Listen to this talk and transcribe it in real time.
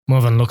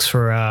Morven looks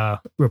for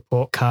a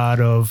report card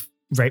of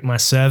rate my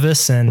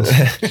service and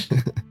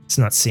it's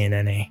not seeing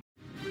any.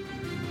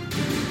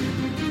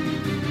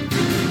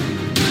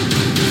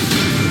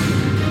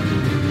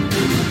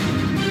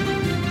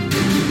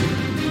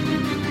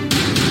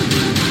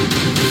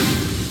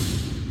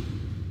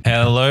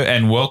 Hello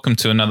and welcome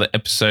to another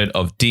episode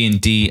of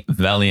D&D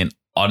Valiant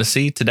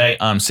Odyssey. Today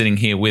I'm sitting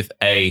here with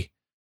a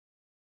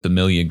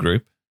familiar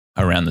group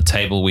around the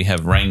table. We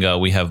have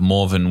Rengar, we have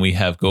Morven, we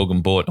have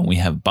Gorgonbort, and we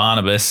have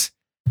Barnabas,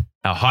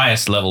 our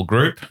highest level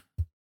group.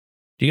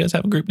 Do you guys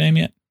have a group name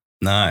yet?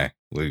 No,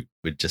 we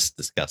were just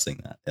discussing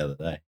that the other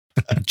day.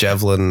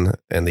 Javelin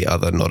and the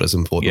other not as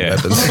important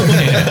weapons.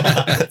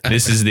 Yeah.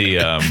 This is the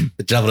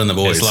Javelin and the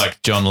boys. It's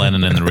like John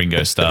Lennon and the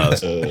Ringo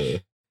Stars.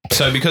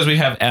 So because we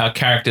have our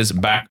characters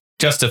back,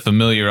 just to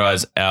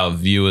familiarize our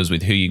viewers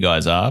with who you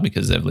guys are,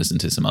 because they've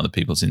listened to some other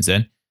people since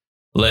then,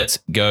 let's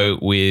go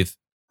with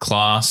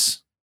class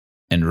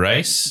and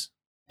race.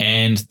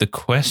 And the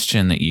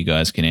question that you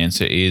guys can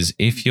answer is,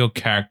 if your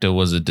character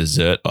was a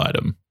dessert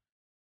item,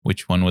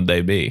 which one would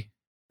they be?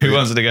 Who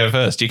wants to go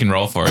first? You can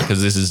roll for it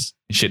because this is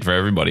shit for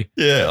everybody.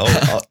 Yeah,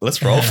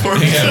 let's roll for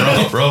it.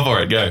 Yeah, roll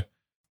for it. Go.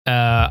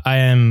 I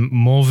am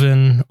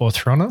Morven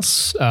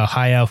Orthronos, a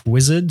high elf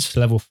wizard,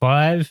 level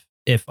 5.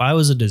 If I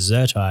was a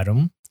dessert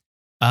item,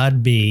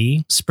 I'd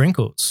be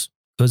Sprinkles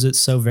because it's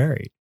so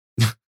varied.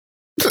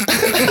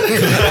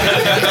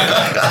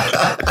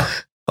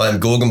 I'm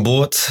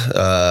Gorgonbort.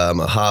 I'm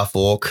a half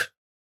orc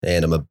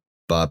and I'm a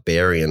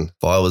barbarian.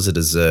 If I was a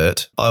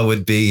dessert, I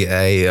would be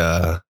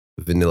a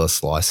vanilla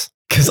slice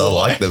because I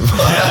like them.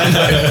 I have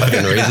no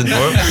fucking reason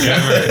for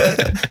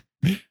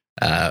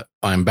them.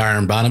 I'm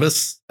Baron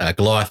Barnabas,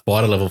 Goliath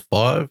fighter level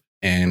 5.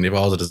 And if I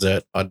was a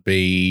dessert, I'd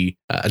be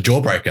a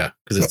jawbreaker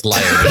because it's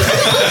layered.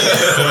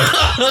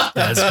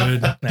 That's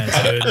good.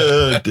 That's good.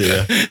 Oh,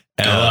 dear.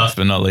 And last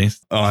but not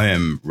least, I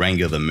am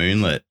Rengar the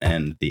Moonlit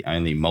and the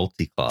only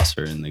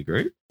multi-classer in the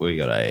group. We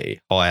got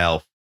a High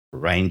Elf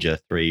Ranger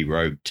 3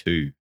 Rogue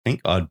 2. I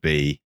think I'd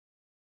be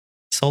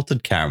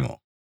Salted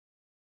Caramel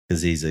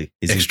because he's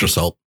Extra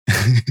salt.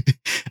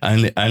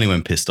 only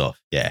when pissed off.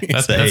 Yeah,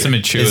 that's a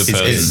mature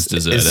person's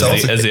dessert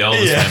as the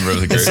oldest member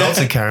of the group. Is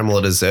salted caramel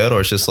a dessert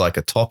or it's just like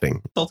a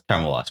topping? Salted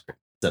caramel ice cream.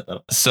 Is that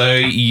better? So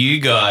you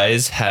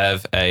guys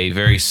have a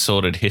very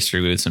sordid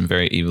history with some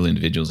very evil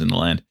individuals in the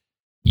land.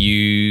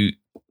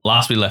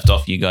 Last we left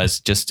off, you guys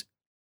just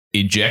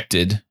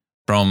ejected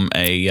from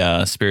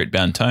a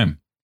spirit-bound tome.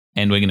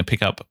 And we're going to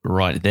pick up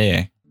right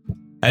there.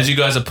 As you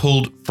guys are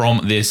pulled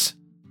from this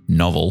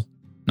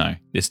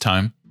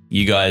tome,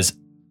 you guys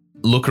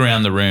look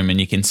around the room and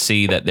you can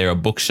see that there are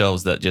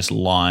bookshelves that just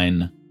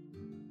line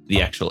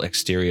the actual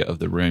exterior of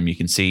the room. You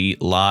can see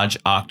large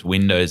arched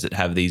windows that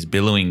have these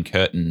billowing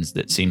curtains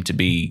that seem to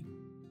be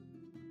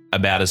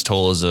about as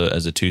tall as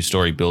a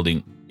two-story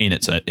building in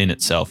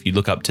itself. You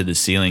look up to the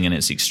ceiling and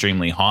it's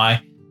extremely high,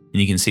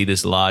 and you can see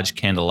this large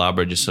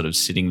candelabra just sort of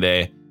sitting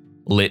there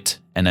lit.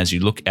 And as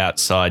you look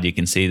outside, you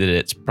can see that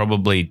it's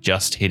probably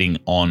just hitting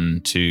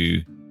on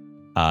to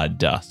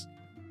dusk.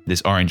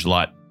 This orange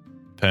light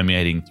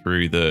permeating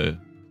through the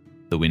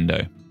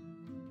window.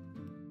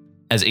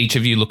 As each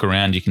of you look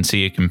around, you can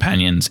see your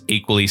companions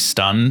equally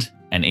stunned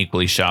and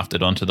equally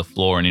shafted onto the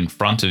floor, and in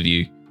front of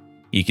you,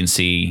 you can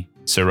see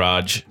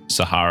Siraj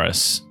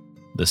Saharis,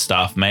 the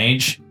staff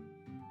mage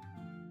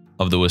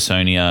of the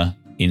Wasonia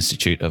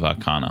Institute of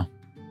Arcana.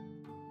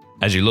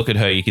 As you look at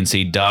her, you can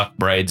see dark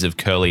braids of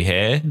curly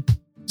hair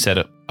set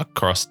up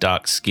across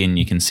dark skin.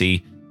 You can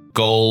see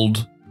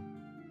gold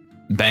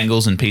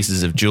bangles and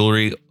pieces of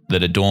jewelry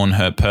that adorn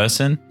her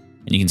person,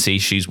 and you can see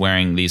she's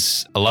wearing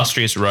this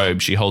illustrious robe.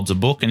 She holds a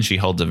book and she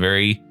holds a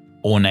very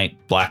ornate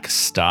black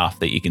staff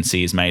that you can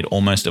see is made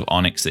almost of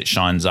onyx that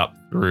shines up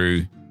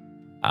through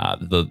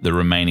the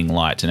remaining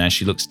light. And as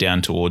she looks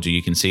down towards you,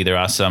 you can see there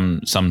are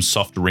some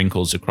soft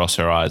wrinkles across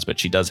her eyes, but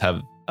she does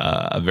have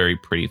a very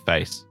pretty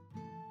face.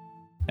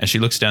 As she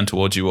looks down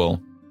towards you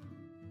all,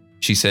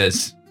 she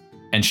says,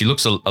 and she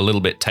looks a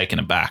little bit taken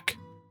aback,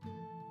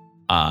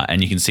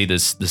 and you can see the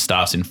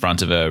staffs in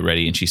front of her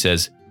ready, and she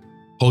says,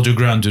 "Hold your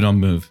ground, do not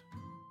move.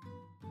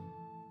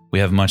 We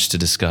have much to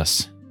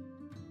discuss.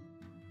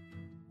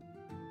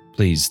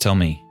 Please tell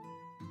me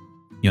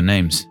your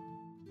names."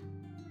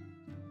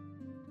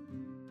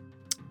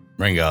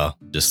 Rengar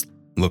just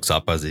looks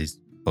up as he's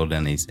pulled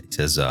down. He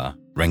says,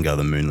 Rengar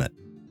the Moonlit.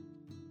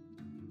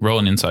 Roll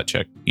an insight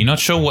check. You're not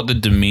sure what the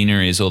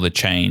demeanor is or the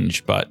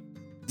change, but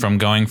from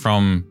going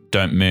from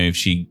don't move,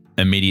 she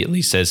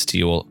immediately says to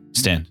you all,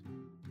 "Stand.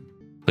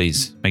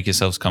 Please make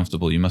yourselves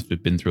comfortable. You must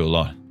have been through a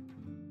lot.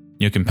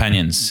 Your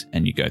companions,"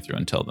 and you go through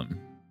and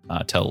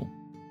tell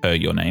her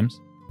your names.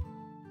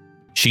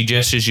 She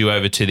gestures you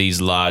over to these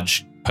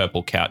large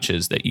purple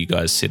couches that you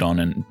guys sit on,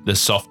 and the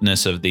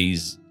softness of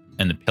these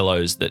and the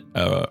pillows that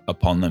are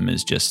upon them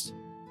is just,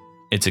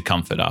 it's a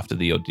comfort after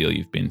the ordeal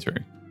you've been through.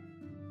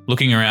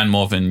 Looking around,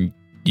 Morven,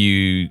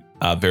 you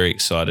are very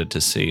excited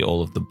to see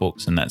all of the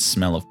books and that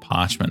smell of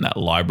parchment, that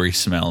library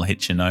smell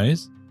hit your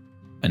nose.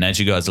 And as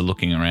you guys are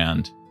looking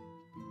around,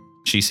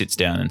 she sits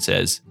down and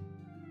says,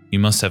 You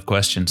must have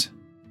questions,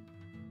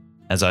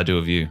 as I do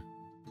of you.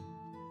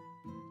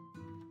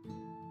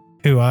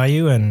 Who are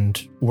you and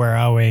where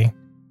are we?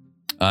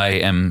 I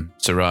am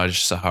Siraj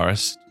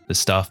Saharis, the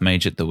staff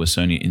mage at the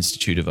Wasonia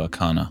Institute of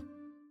Arcana,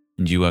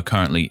 and you are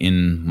currently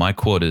in my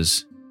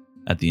quarters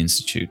at the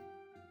Institute.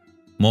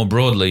 More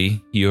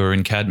broadly, you are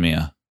in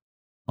Cadmia,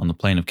 on the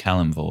plane of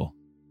Kalimvor.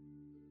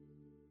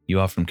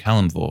 You are from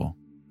Kalimvor,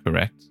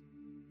 correct?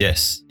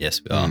 Yes,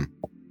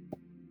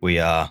 we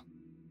are.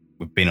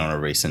 We've been on a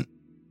recent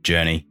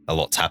journey. A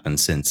lot's happened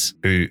since.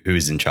 Who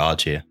is in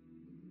charge here?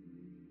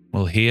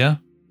 Well, here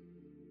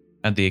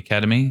at the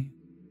Academy,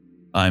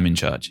 I'm in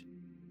charge.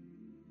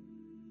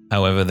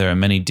 However, there are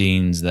many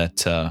deans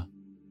that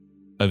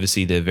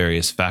oversee their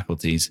various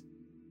faculties.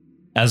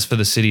 As for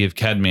the city of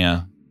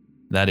Cadmia,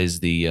 that is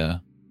the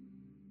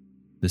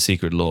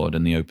Secret Lord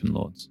and the Open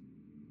Lords.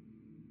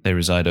 They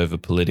reside over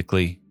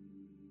politically,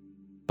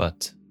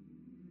 but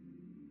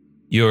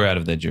you're out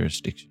of their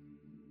jurisdiction.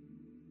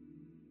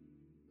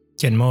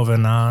 Can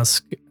Morven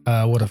ask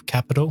what of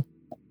capital?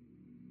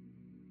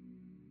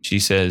 She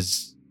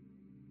says,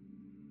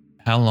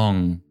 how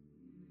long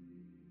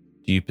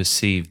do you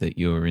perceive that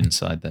you're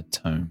inside that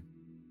tome?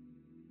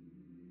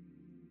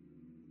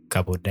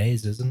 Couple of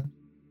days, isn't it?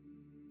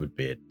 Would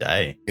be a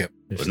day. Yep.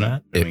 If Wouldn't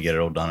not. it? Can we get it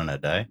all done in a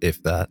day?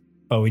 If that.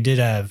 Well, we did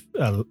have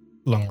a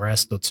long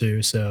rest or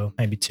two, so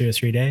maybe 2 or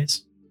 3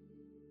 days.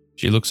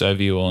 She looks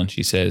over you all and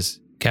she says,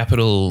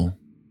 Capital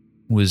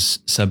was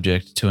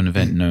subject to an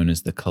event known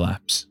as the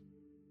Collapse.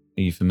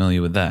 Are you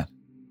familiar with that?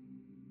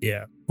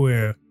 Yeah,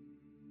 we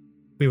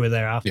were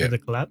there after Yeah. the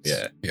collapse.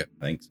 Yeah.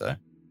 I think so.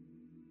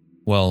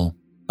 Well,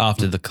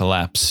 after the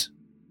collapse,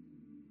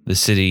 the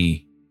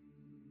city,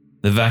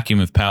 the vacuum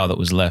of power that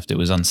was left, it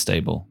was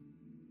unstable.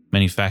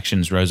 Many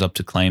factions rose up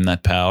to claim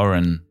that power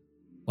and,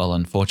 well,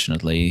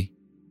 unfortunately,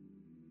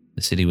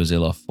 the city was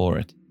ill off for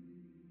it.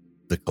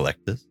 The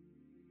collectors?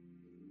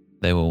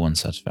 They were one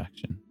such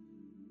faction.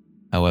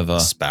 However, The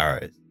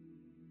sparrows.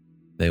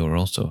 they were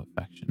also a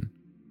faction.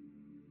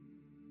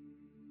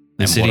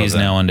 The And city what is of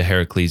them? now under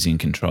Heraclesian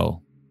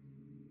control.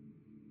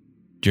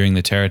 During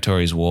the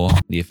Territories War,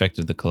 the effect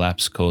of the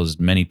collapse caused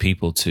many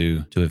people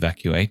to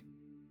evacuate,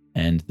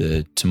 and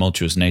the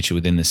tumultuous nature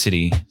within the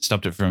city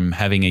stopped it from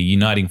having a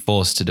uniting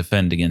force to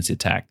defend against the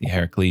attack. The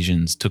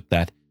Heraclesians took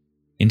that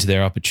into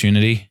their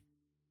opportunity,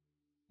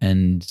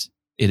 and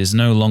it is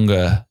no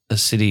longer a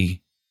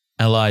city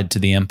allied to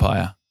the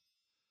Empire.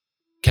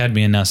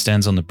 Cadmia now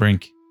stands on the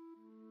brink.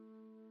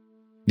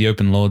 The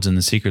Open Lords and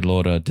the Secret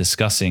Lord are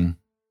discussing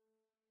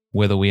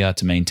whether we are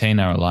to maintain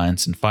our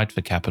alliance and fight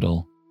for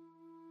capital,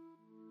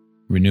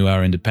 renew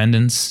our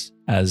independence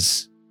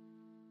as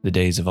the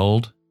days of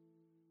old,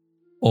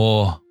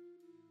 or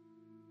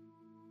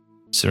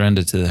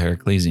surrender to the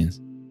Heraclesians.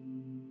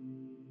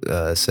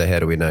 So how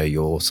do we know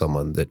you're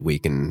someone that we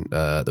can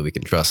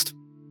trust?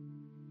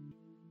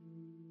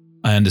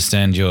 I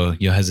understand your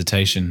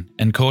hesitation,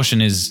 and caution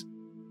is,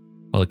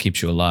 well, it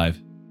keeps you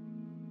alive.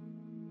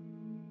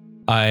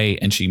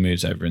 And she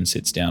moves over and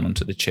sits down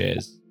onto the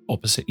chairs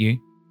opposite you.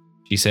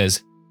 She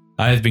says,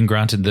 I have been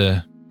granted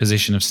the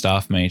position of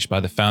staff mage by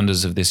the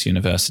founders of this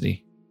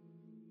university.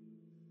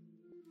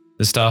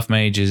 The staff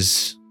mage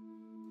is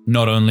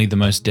not only the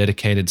most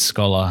dedicated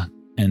scholar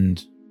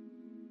and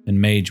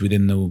mage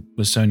within the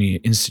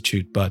Wasonia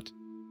Institute, but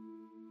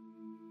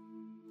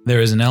there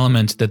is an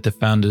element that the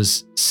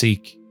founders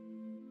seek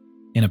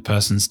in a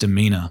person's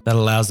demeanor that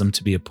allows them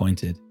to be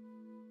appointed.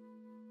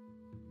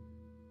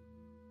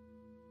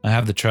 I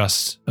have the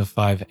trust of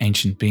 5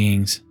 ancient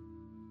beings.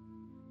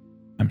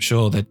 I'm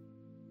sure that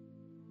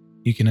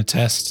you can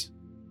attest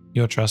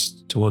your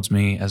trust towards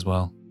me as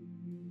well.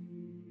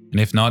 And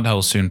if not, I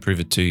will soon prove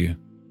it to you.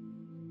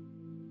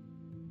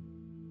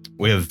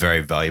 We have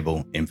very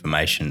valuable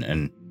information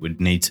and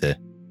would need to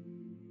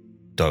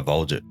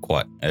divulge it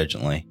quite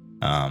urgently,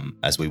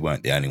 as we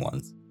weren't the only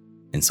ones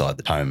inside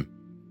the tome.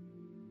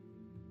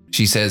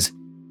 She says,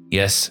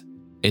 yes,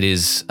 it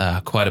is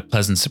quite a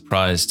pleasant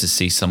surprise to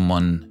see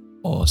someone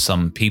or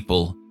some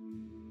people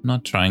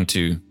not trying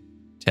to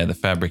tear the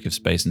fabric of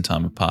space and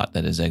time apart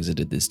that has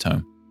exited this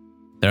tome.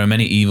 There are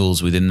many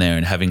evils within there,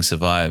 and having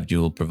survived, you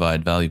will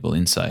provide valuable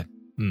insight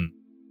to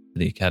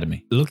the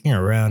Academy. Looking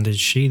around, is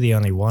she the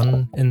only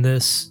one in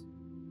this?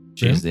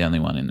 She's the only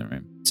one in the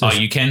room. So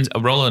you can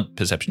roll a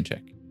perception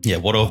check. Yeah,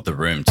 what of the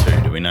room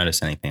too? Do we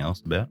notice anything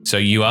else about? So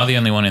you are the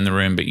only one in the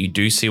room, but you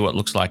do see what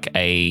looks like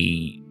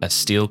a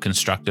steel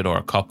constructed or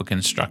a copper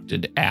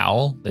constructed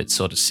owl that's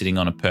sort of sitting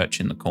on a perch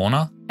in the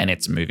corner, and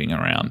it's moving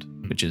around,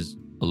 which is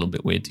a little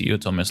bit weird to you.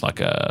 It's almost like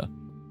a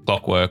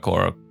clockwork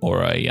or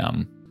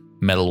a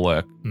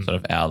metalwork sort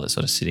of owl that's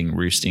sort of sitting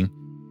roosting,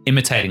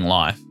 imitating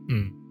life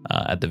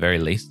at the very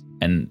least.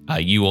 And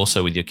you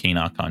also, with your keen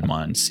arcane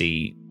mind,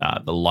 see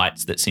the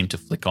lights that seem to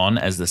flick on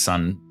as the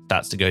sun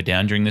starts to go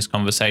down during this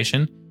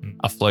conversation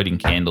are floating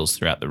candles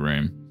throughout the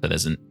room. So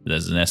there's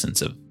an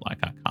essence of like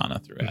arcana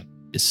throughout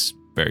this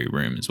very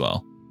room as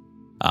well.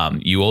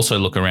 You also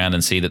look around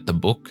and see that the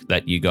book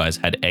that you guys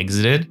had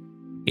exited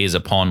is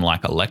upon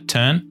like a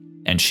lectern,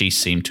 and she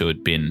seemed to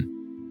have been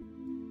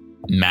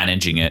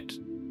managing it,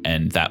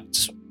 and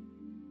that's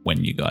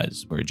when you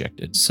guys were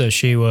ejected. So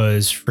she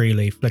was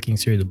freely flicking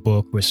through the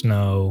book with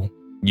no.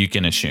 You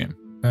can assume.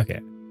 Okay.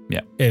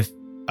 Yeah. If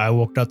I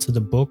walked up to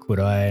the book, would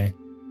I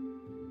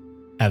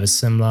have a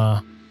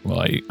similar?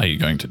 Well, are you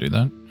going to do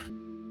that?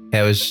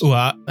 How is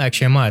Well,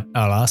 actually,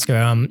 I'll ask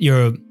her.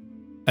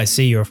 I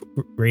see you're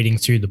reading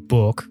through the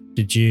book.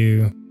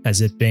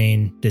 Has it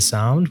been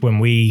disarmed? When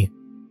we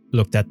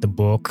looked at the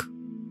book,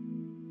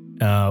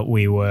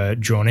 we were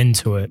drawn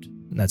into it.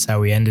 That's how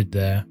we ended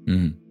there.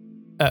 Mm.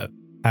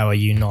 How are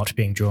you not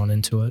being drawn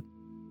into it?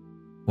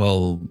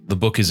 Well, the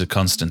book is a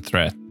constant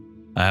threat.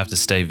 I have to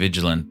stay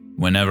vigilant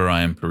whenever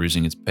I am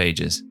perusing its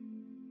pages.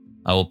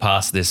 I will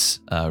pass this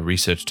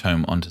research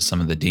tome on to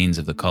some of the deans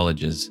of the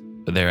colleges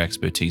for their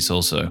expertise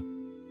also.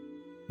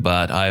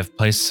 But I have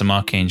placed some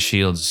arcane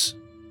shields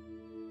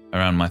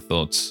around my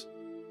thoughts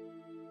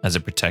as a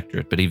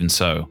protectorate, but even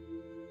so,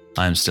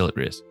 I am still at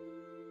risk.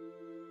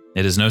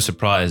 It is no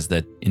surprise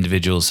that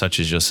individuals such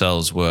as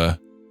yourselves were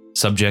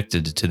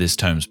subjected to this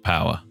tome's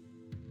power.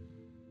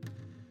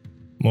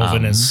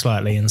 Morven is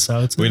slightly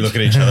insulted. We look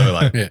at each other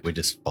like, Yeah. we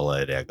just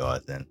followed our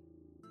guys then.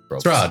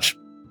 Sraj,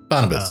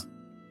 Barnabas,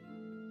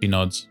 He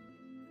nods.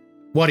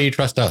 why do you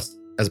trust us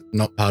as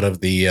not part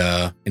of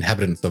the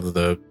inhabitants of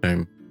the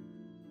tomb?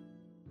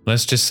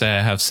 Let's just say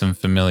I have some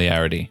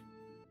familiarity.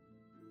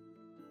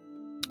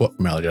 What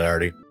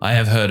familiarity? I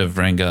have heard of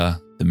Rengar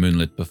the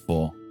Moonlit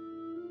before.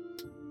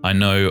 I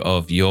know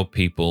of your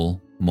people,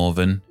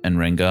 Morven and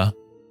Rengar,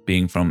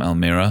 being from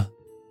Almira,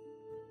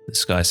 the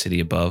sky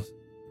city above,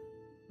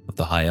 of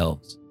the High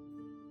Elves.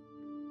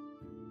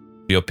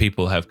 Your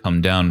people have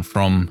come down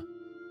from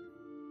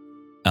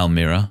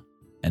Almira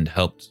and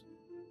helped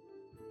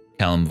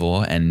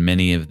Kalimvor, and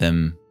many of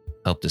them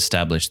helped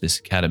establish this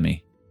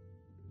academy.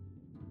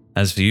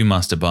 As for you,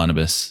 Master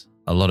Barnabas,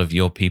 a lot of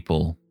your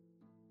people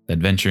that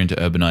venture into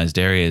urbanized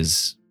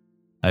areas,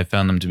 I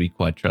found them to be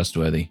quite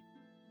trustworthy.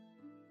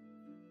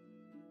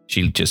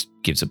 She just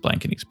gives a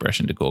blanket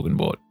expression to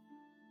Gorgonbort.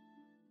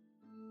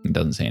 He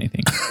doesn't say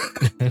anything.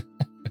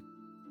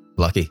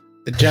 lucky?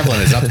 The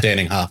javelin is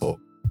upstanding half orc.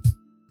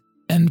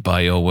 And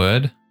by your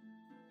word,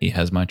 he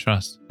has my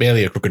trust.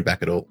 Barely a crooked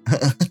back at all.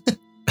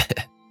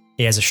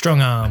 He has a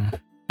strong arm.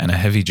 And a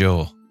heavy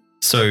jaw.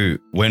 So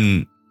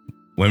when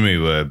we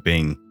were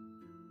being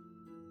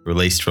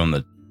released from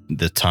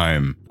the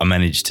tome, I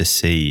managed to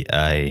see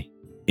a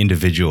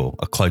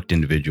cloaked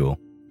individual,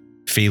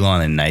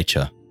 feline in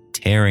nature,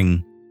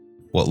 tearing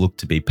what looked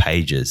to be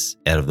pages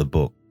out of the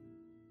book.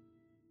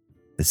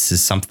 This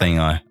is something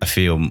I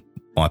feel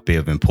might be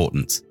of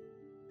importance.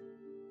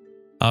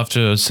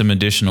 After some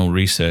additional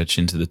research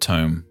into the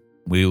tome,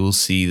 we will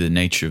see the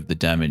nature of the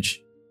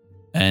damage,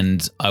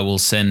 and I will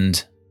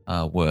send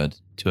word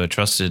to a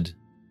trusted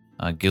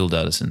guild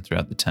artisan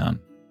throughout the town,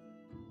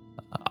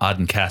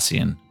 Arden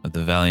Cassian of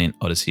the Valiant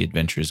Odyssey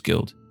Adventurers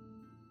Guild.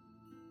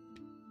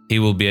 He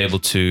will be able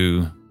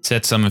to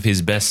set some of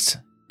his best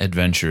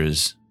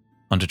adventurers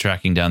onto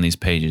tracking down these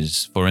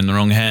pages, for in the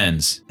wrong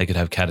hands, they could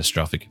have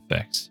catastrophic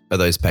effects. Are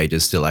those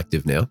pages still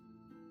active now?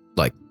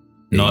 Like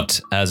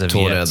Not as of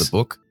torn yet. out of the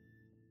book?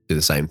 Do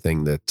the same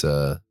thing that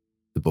the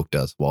book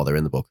does while they're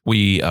in the book.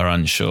 We are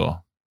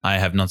unsure. I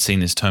have not seen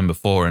this tome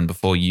before, and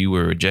before you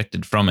were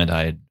ejected from it,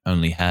 I had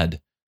only had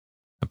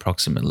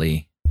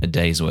approximately a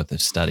day's worth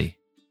of study.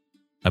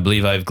 I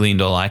believe I've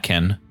gleaned all I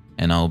can,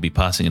 and I'll be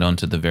passing it on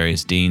to the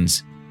various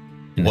deans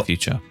in the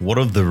future. What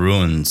of the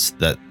ruins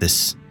that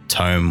this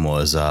tome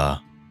was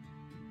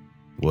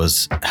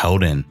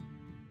held in?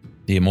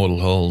 The Immortal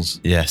Halls.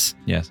 Yes.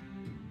 Yes.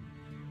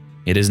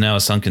 It is now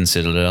a sunken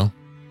citadel.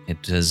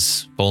 It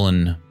has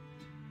fallen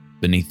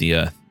beneath the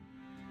earth.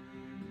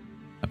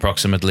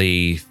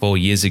 Approximately 4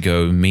 years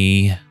ago,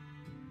 me,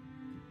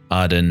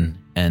 Arden,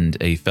 and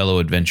a fellow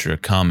adventurer,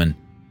 Carmen,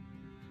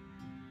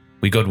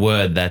 we got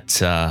word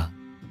that a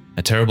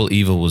terrible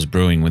evil was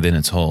brewing within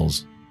its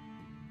halls.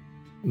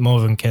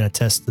 Morven can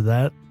attest to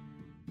that.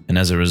 And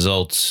as a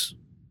result,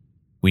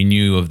 we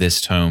knew of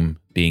this tome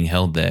being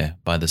held there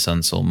by the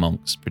Sunsoul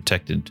monks,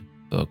 protected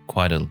for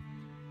quite a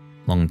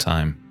long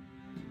time.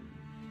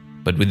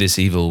 But with this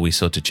evil, we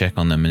sought to check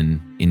on them,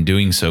 and in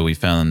doing so, we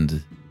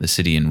found the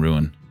city in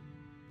ruin.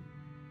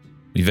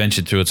 We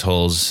ventured through its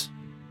halls,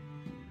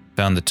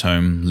 found the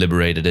tome,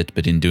 liberated it,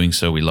 but in doing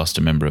so, we lost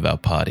a member of our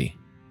party.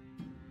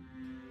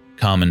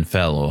 Carmen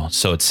fell, or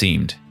so it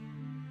seemed.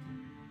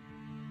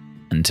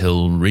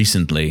 Until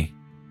recently,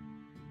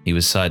 he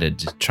was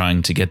sighted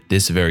trying to get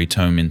this very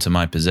tome into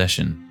my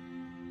possession,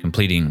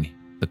 completing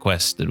the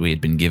quest that we had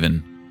been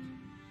given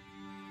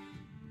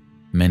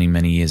many,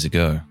 many years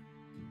ago.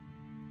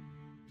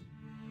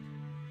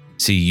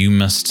 See, you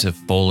must have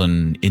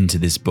fallen into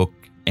this book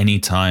any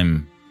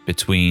time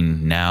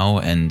between now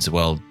and,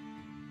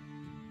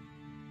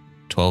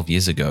 12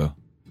 years ago,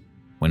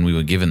 when we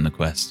were given the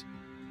quest.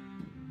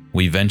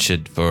 We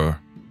ventured for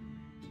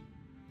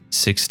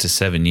 6 to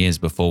 7 years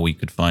before we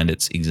could find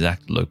its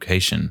exact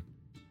location.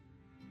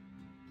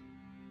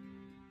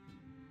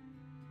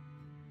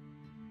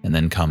 And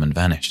then Carmen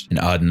vanished, and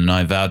Arden and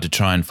I vowed to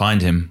try and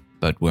find him,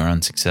 but were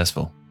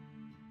unsuccessful.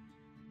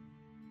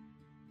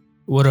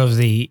 What of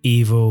the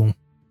evil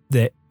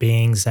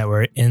beings that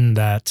were in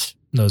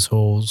those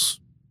halls?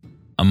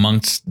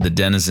 Amongst the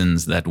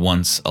denizens that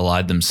once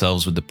allied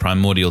themselves with the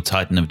primordial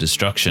titan of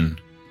destruction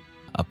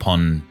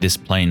upon this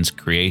plane's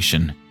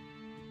creation,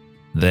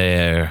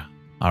 there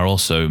are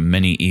also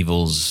many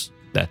evils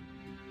that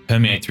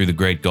permeate through the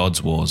great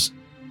gods' wars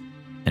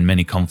and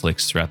many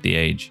conflicts throughout the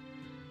age.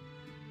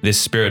 This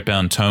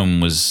spirit-bound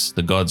tome was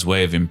the gods'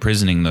 way of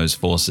imprisoning those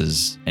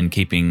forces and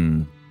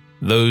keeping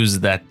those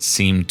that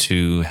seem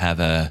to have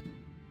a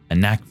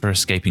knack for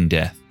escaping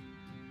death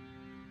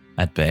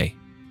at bay.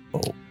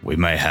 Well, we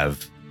may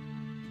have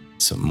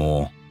some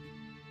more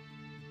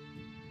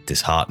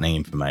disheartening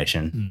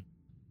information.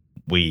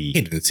 He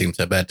didn't seem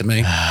so bad to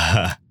me.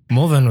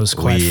 Morven was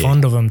quite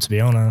fond of him, to be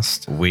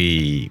honest.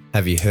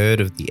 Have you heard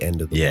of the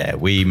end of the Yeah,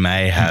 we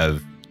may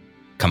have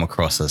come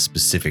across a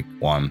specific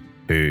one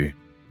who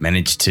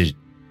managed to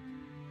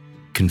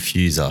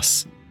confuse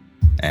us,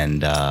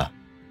 and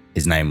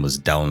his name was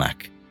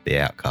Delnak, the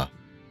Outcast.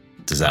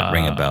 Does that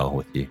ring a bell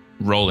with you?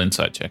 Roll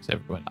insight checks,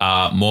 everyone.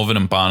 Morven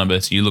and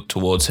Barnabas, you look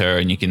towards her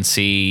and you can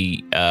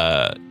see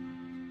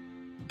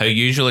her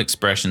usual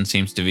expression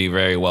seems to be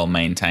very well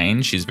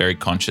maintained. She's very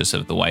conscious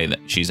of the way that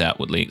she's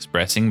outwardly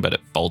expressing, but it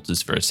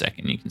falters for a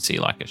second. You can see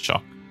like a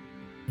shock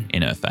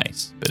in her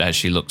face. But as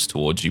she looks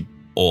towards you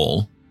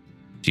all,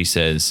 she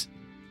says,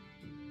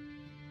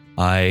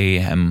 I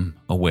am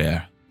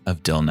aware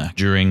of Delnak.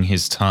 During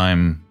his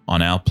time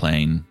on our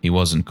plane, he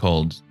wasn't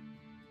called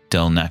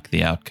Delnak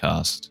the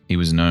Outcast. He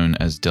was known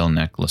as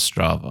Delnak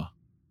Lestrava.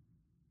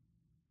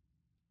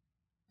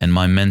 And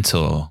my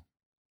mentor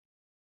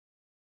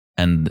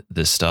and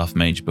the staff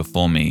mage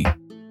before me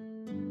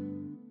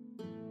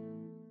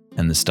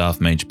and the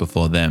staff mage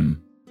before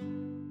them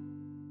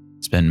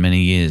spent many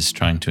years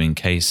trying to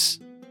encase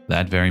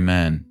that very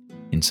man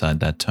inside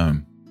that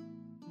tome.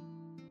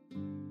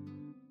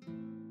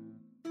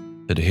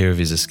 But to hear of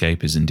his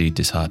escape is indeed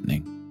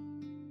disheartening.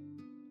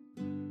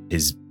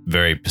 Is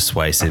very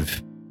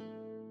persuasive,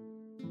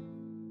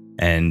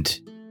 and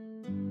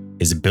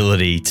his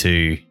ability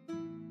to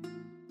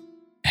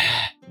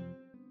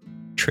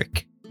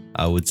trick,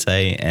 I would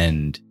say,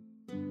 and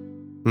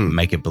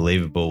make it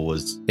believable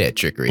was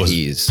trickery. was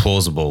He is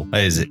plausible.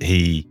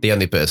 He the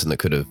only person that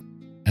could have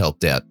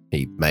helped out.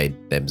 He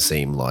made them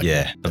seem like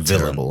a villain.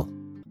 terrible.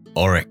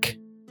 Auric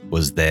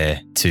was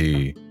there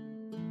to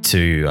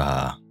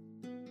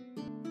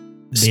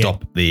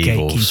stop the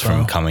evils gatekeeper.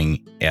 from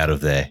coming out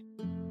of their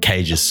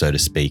cages, so to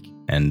speak,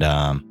 and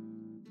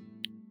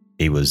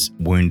he was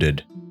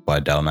wounded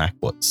by Delnak,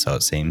 so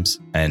it seems,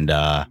 and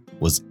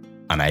was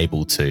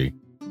unable to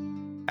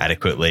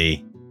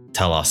adequately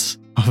tell us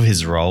of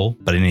his role.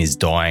 But in his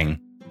dying,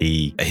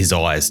 his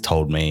eyes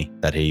told me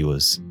that he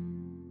was.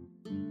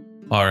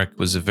 Auric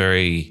was a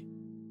very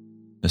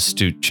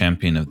astute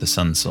champion of the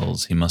Sun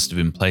Souls. He must have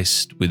been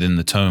placed within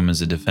the tome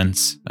as a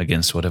defense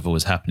against whatever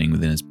was happening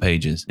within its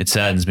pages. It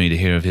saddens me to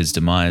hear of his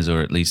demise,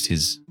 or at least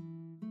his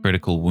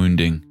critical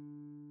wounding.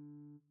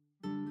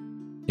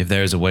 If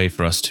there is a way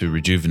for us to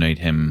rejuvenate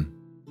him,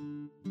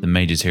 the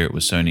mages here at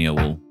Wasonia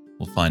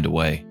will find a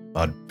way.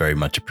 I'd very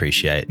much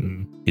appreciate.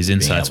 His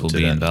insights able will to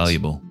be do that.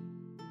 invaluable.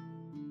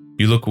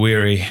 You look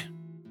weary.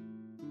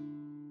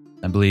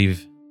 I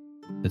believe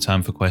the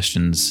time for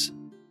questions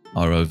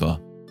are over.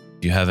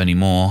 If you have any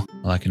more,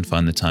 well, I can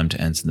find the time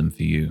to answer them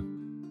for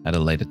you at a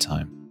later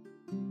time.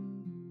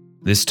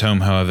 This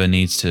tome, however,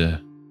 needs to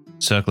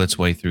circle its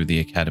way through the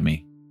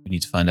Academy. We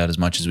need to find out as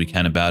much as we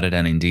can about it,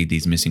 and indeed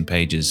these missing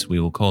pages. We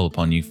will call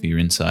upon you for your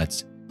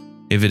insights,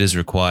 if it is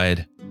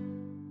required.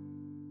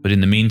 But in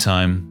the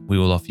meantime, we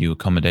will offer you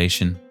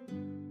accommodation.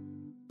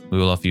 We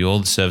will offer you all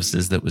the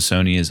services that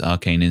Wasonia's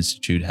Arcane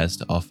Institute has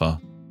to offer.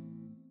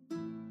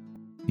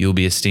 You'll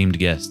be esteemed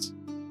guests.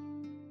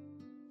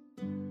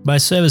 By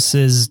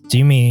services, do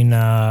you mean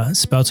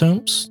spell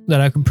tomes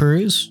that I could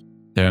peruse?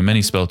 There are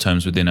many spell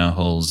tomes within our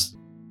halls.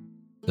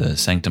 The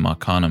Sanctum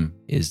Arcanum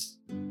is,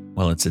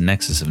 well, it's a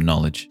nexus of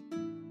knowledge.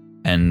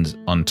 And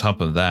on top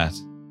of that,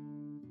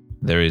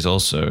 there is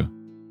also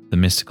the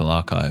Mystical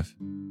Archive.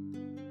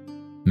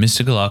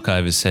 Mystical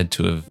Archive is said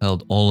to have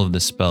held all of the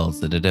spells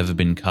that had ever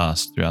been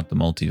cast throughout the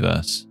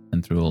multiverse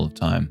and through all of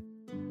time.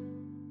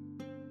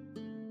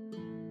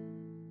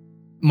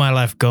 My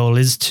life goal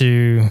is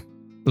to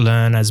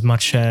learn as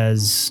much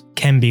as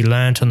can be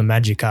learnt on the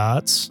magic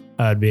arts.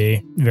 I'd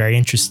be very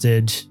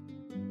interested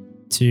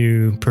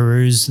to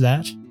peruse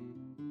that,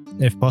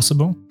 if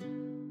possible.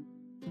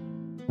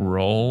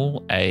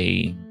 Roll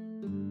a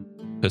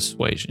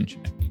persuasion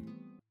check.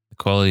 The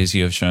qualities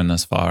you have shown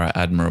thus far are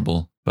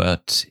admirable,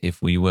 but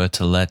if we were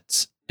to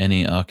let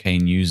any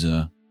arcane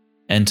user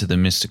enter the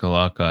Mystical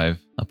Archive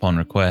upon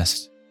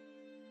request,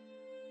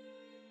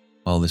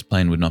 well, this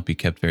plane would not be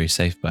kept very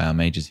safe by our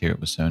mages here at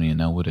Wasonia,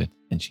 now would it?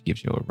 And she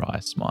gives you a wry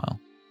smile.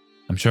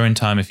 I'm sure in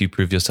time, if you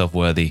prove yourself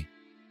worthy,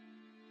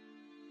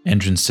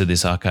 entrance to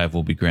this archive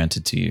will be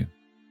granted to you.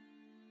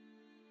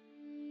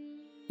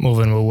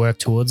 Morven will work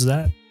towards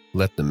that.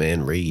 Let the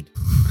man read.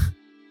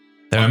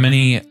 There are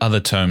many other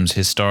tomes,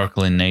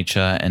 historical in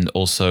nature, and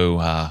also,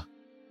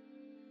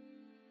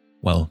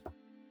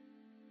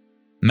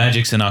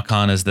 magics and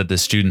arcanas that the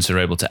students are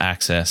able to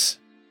access.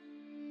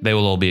 They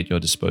will all be at your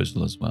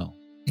disposal as well.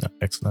 Oh,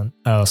 excellent.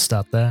 I'll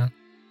start there.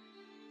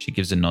 She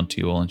gives a nod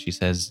to you all and she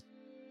says,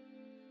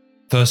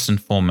 first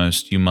and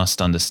foremost, you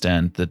must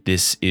understand that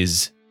this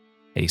is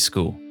a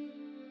school.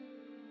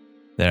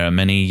 There are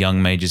many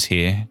young mages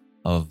here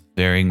of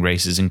varying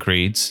races and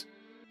creeds,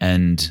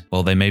 and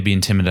while they may be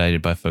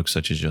intimidated by folks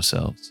such as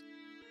yourselves,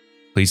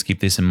 please keep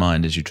this in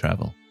mind as you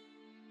travel.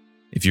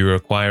 If you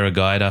require a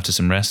guide after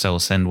some rest, I will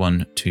send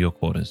one to your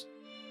quarters.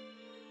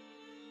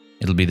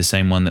 It'll be the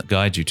same one that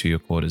guides you to your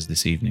quarters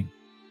this evening.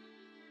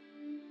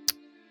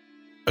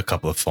 A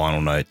couple of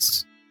final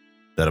notes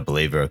that I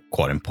believe are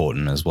quite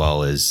important as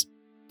well is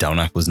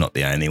Delnak was not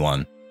the only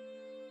one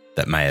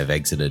that may have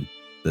exited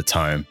the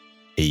tome.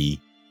 He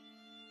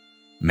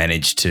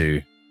managed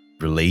to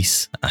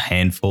release a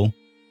handful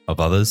of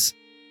others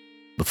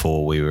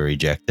before we were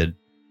ejected.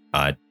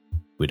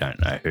 We don't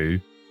know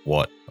who,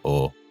 what,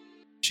 or...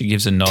 She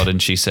gives a nod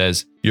and she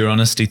says, your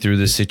honesty through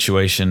this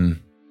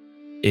situation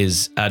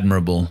is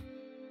admirable,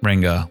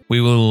 Rengar.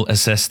 We will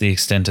assess the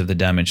extent of the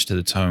damage to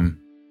the tome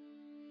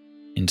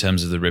in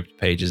terms of the ripped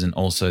pages and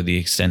also the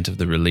extent of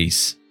the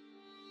release.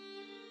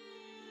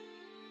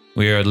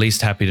 We are at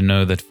least happy to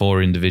know that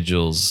 4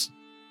 individuals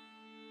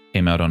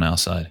came out on our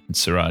side. And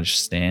Siraj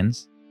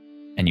stands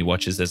and you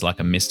watch as there's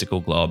like a mystical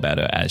glow about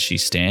her as she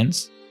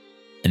stands.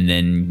 And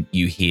then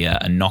you hear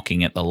a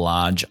knocking at the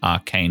large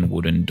arcane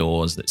wooden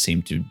doors that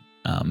seem to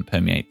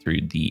permeate through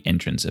the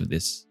entrance of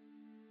this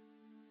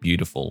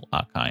beautiful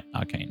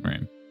arcane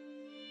room.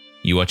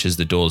 You watch as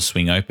the doors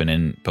swing open,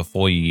 and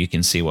before you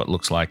can see what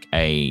looks like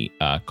a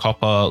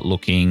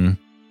copper-looking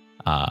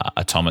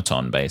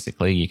automaton,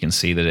 basically. You can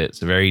see that it's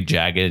very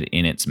jagged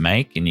in its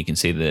make, and you can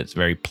see that it's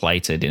very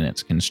plated in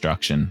its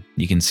construction.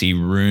 You can see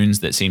runes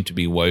that seem to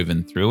be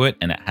woven through it,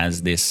 and it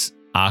has this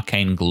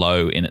arcane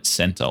glow in its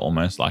center,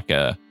 almost like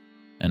an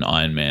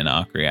Iron Man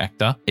arc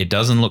reactor. It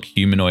doesn't look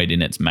humanoid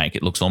in its make.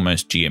 It looks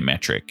almost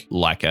geometric,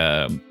 like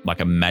a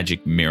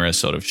magic mirror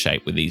sort of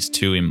shape with these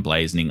 2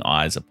 emblazoning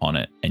eyes upon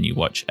it. And you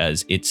watch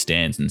as it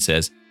stands and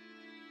says,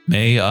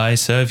 "May I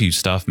serve you,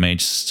 Staff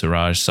Mage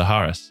Siraj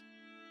Saharis?"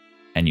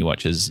 And you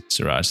watch as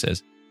Siraj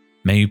says,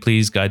 "May you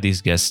please guide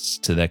these guests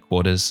to their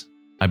quarters?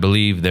 I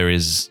believe there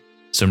is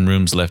some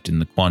rooms left in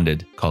the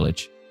Quandid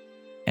College."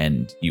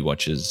 And you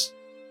watch as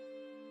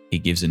he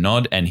gives a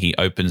nod and he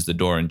opens the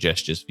door and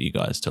gestures for you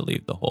guys to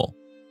leave the hall.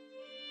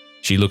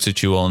 She looks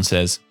at you all and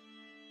says,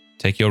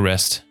 "Take your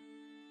rest.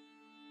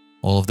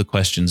 All of the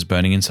questions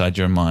burning inside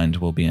your mind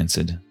will be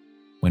answered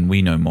when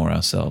we know more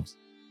ourselves.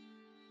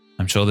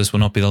 I'm sure this will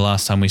not be the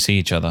last time we see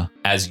each other."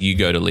 As you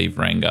go to leave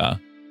Rengar,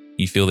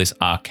 you feel this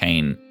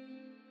arcane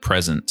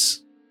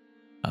presence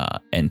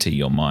enter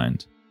your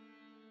mind.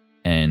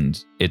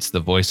 And it's the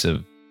voice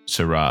of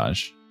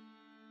Siraj.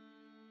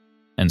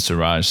 And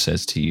Siraj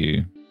says to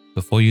you,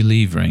 "Before you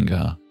leave,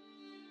 Rengar,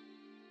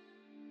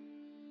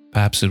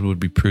 perhaps it would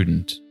be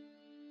prudent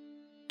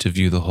to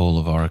view the Hall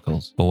of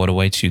Oracles, for what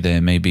awaits you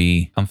there may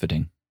be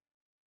comforting."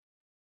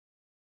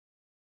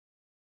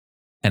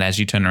 And as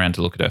you turn around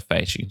to look at her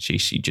face,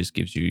 she just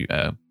gives you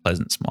a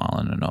pleasant smile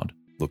and a nod.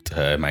 Look to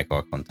her, make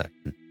eye contact,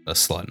 and a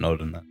slight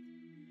nod and that.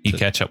 You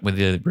catch up with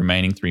the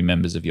remaining 3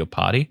 members of your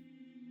party,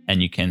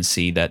 and you can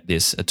see that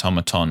this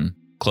automaton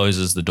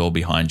closes the door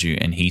behind you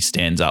and he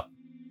stands up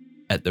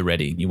at the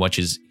ready. You watch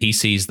as he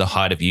sees the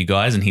height of you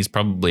guys, and he's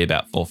probably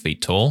about 4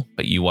 feet tall,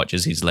 but you watch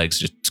as his legs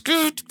just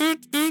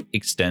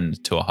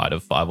extend to a height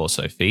of 5 or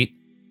so feet.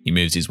 He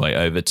moves his way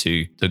over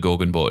to the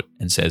Gorgonbort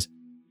and says,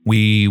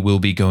 "We will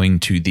be going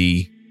to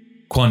the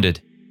Quandid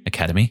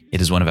Academy.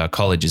 It is one of our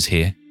colleges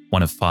here,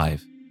 one of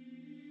 5.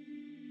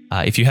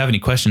 If you have any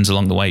questions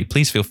along the way,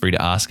 please feel free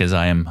to ask, as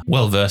I am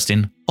well versed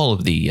in all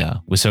of the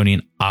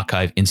Wisonian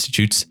Archive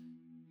Institute's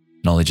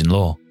knowledge and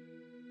lore.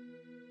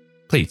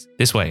 Please,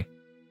 this way."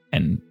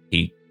 And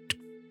he...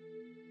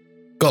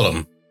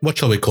 Gollum, what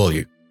shall we call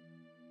you?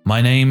 "My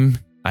name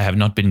I have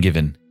not been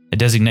given. A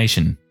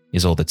designation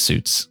is all that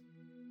suits.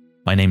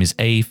 My name is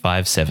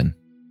A57.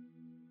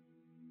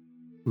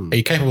 Are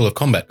you capable of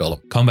combat,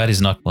 Gollum? Combat is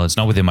not, well, it's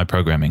not within my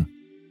programming.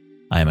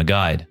 I am a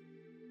guide.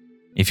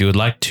 If you would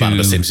like to..."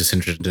 Barnabas seems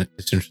disinterested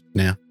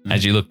now.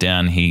 As you look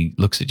down, he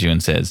looks at you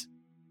and says,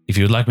 "If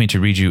you would like me to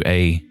read you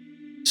a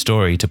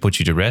story to put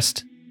you to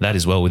rest, that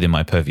is well within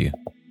my purview.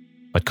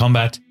 But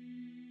combat,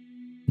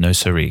 no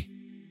siree."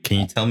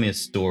 Can you tell me a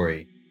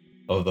story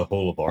of the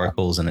Hall of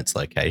Oracles and its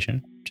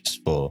location,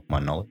 just for my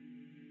knowledge?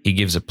 He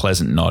gives a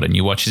pleasant nod, and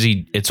you watch as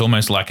it's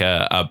almost like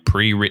a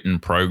pre-written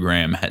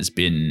program has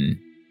been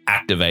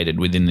activated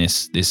within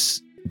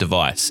this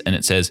device. And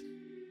it says,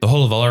 "The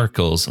Hall of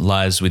Oracles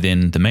lies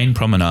within the main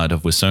promenade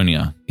of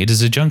Wisonia. It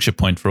is a juncture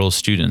point for all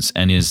students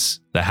and is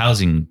the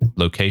housing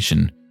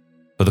location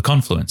for the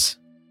confluence.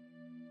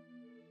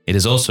 It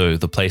is also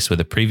the place where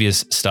the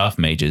previous staff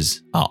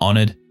mages are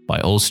honored by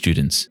all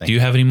students. Do you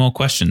have any more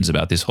questions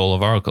about this Hall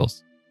of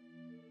Oracles?"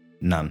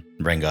 None.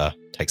 Rengar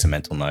takes a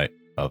mental note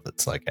of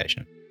its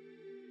location.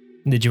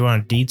 Did you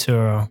want to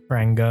detour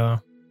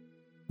Rangar?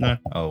 No,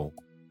 I'll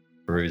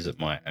peruse at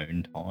my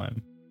own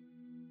time.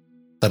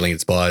 Suddenly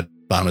inspired,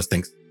 Barnabas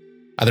thinks,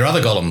 are there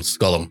other golems,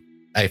 Golem,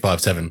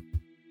 A57,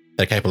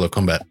 that are capable of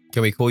combat?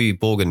 Can we call you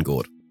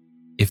Borgengord?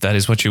 If that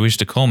is what you wish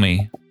to call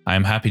me, I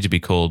am happy to be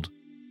called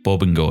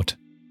Borbengort.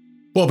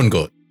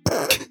 Borbengord.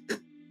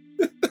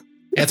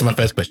 Answer my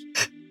first question.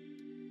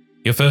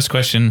 Your first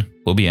question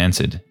will be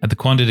answered. At the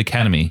Quandit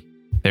Academy,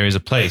 there is a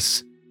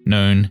place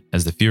known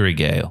as the Fury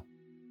Gale.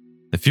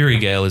 The Fury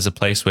Gale is a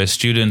place where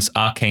students'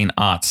 arcane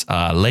arts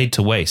are laid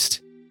to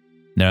waste.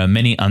 There are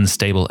many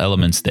unstable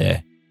elements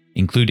there,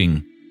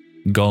 including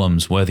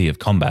golems worthy of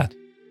combat.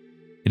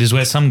 It is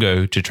where some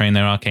go to train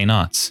their arcane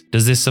arts.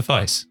 Does this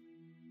suffice?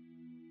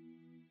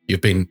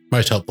 You've been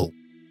most helpful.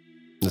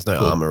 There's no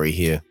Cool. armory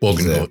here.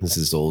 Borgengord. This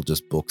is all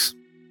just books.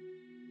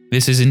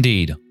 This is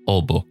indeed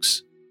all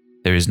books.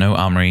 There is no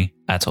armory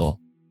at all.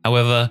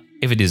 However,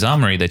 if it is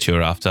armory that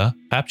you're after,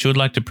 perhaps you would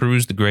like to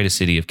peruse the greater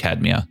city of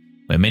Cadmia,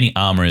 where many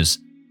armorers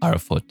are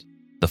afoot.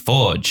 The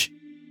Forge,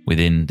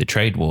 within the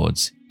trade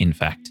wards, in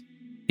fact,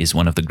 is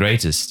one of the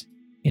greatest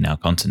in our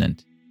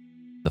continent.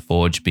 The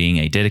Forge being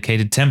a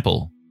dedicated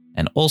temple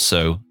and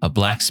also a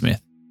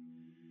blacksmith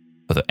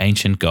for the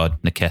ancient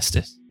god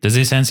Nekestis. Does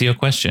this answer your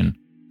question,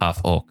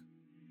 half-orc?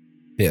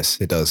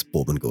 Yes, it does,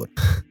 Borgengord.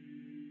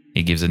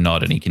 He gives a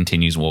nod and he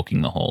continues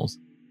walking the halls.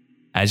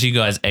 As you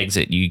guys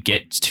exit, you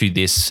get to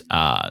this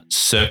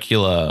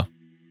circular,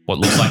 what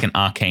looks like an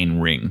arcane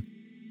ring.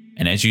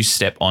 And as you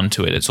step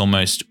onto it, it's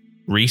almost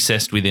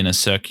recessed within a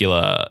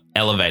circular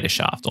elevator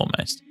shaft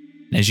almost.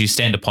 And as you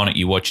stand upon it,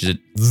 you watch as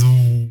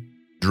it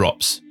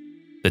drops.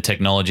 The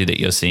technology that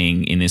you're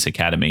seeing in this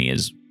academy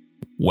is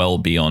well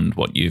beyond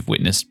what you've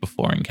witnessed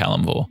before in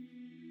Kalimvor.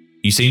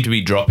 You seem to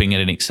be dropping at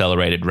an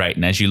accelerated rate,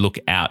 and as you look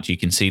out, you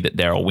can see that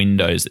there are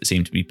windows that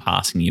seem to be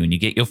passing you, and you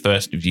get your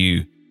first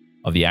view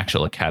of the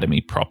actual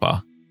academy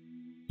proper.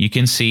 You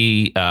can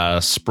see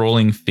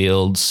sprawling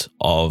fields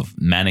of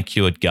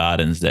manicured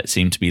gardens that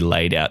seem to be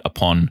laid out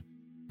upon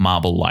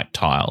marble-like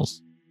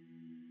tiles.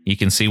 You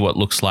can see what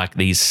looks like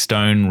these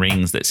stone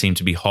rings that seem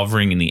to be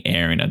hovering in the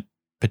air in a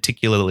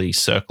particularly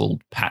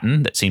circled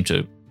pattern that seem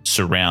to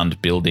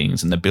surround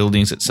buildings, and the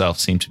buildings itself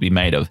seem to be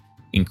made of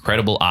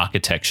incredible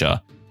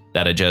architecture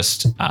that are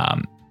just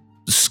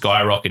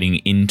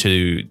skyrocketing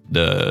into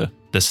the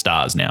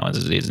stars now,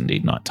 as it is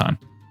indeed nighttime.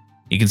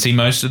 You can see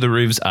most of the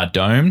roofs are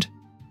domed,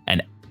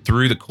 and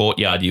through the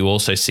courtyard you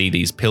also see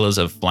these pillars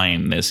of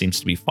flame. There seems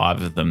to be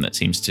 5 of them that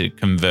seems to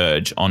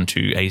converge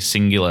onto a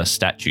singular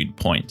statued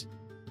point.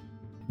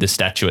 The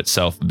statue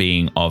itself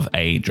being of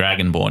a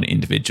dragonborn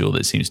individual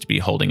that seems to be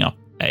holding up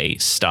a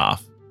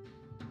staff,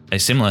 a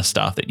similar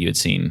staff that you had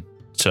seen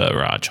Sir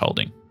Raj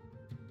holding.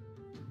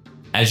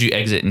 As you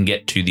exit and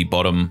get to the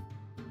bottom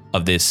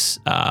of this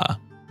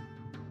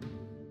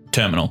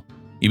terminal,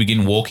 you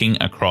begin walking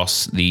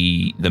across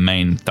the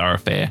main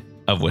thoroughfare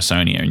of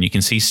Wassonia, and you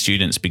can see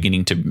students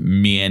beginning to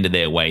meander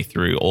their way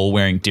through, all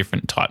wearing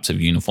different types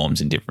of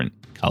uniforms in different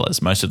colors,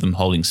 most of them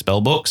holding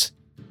spell books.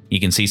 You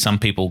can see some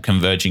people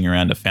converging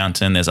around a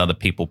fountain. There's other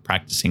people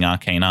practicing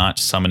arcane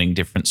arts, summoning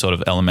different sort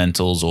of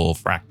elementals or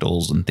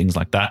fractals and things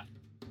like that.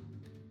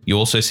 You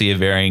also see a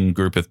varying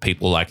group of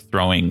people like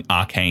throwing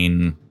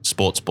arcane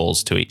sports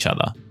balls to each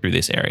other through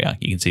this area.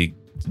 You can see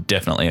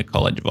definitely a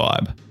college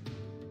vibe.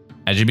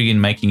 As you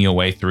begin making your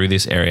way through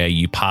this area,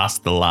 you pass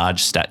the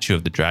large statue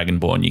of the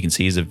Dragonborn. You can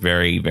see he's a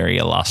very, very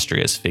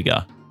illustrious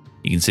figure.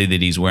 You can see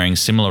that he's wearing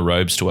similar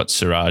robes to what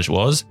Siraj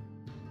was,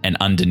 and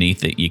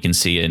underneath it you can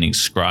see an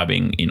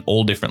inscribing in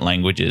all different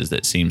languages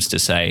that seems to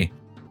say,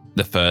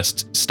 the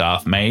first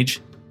staff mage,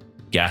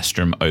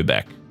 Gastrom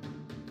Obek,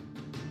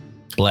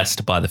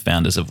 blessed by the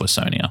founders of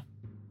Wassonia.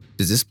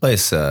 Does this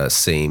place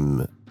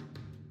seem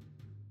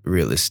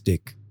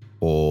realistic,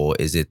 or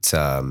is it,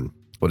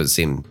 or does it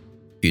seem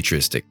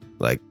futuristic?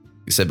 Like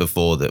you said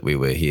before that we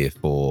were here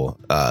for,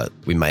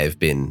 we may have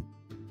been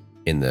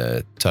in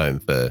the tome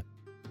for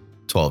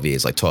 12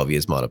 years, like 12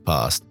 years might have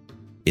passed.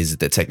 Is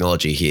the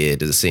technology here,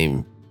 does it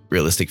seem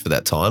realistic for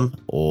that time,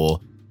 or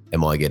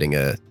am I getting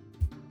a...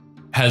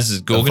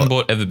 Has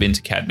Gorgonbort ever been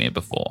to Cadmia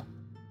before,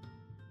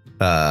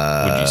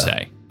 would you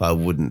say? I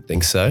wouldn't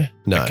think so.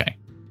 No. Okay.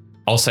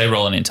 I'll say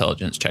roll an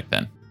intelligence check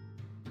then.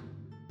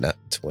 Nat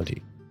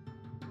 20.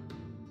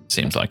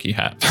 Seems like you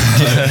have.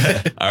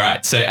 All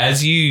right. So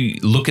as you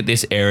look at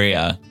this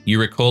area, you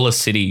recall a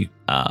city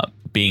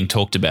being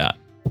talked about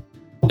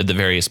at the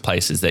various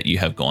places that you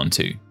have gone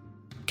to.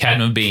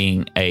 Cadma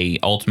being a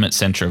ultimate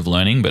center of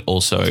learning, but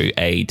also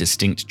a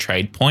distinct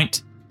trade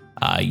point.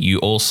 You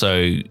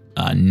also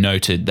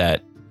noted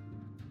that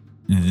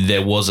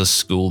there was a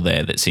school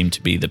there that seemed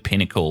to be the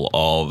pinnacle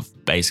of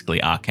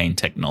basically arcane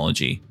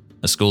technology,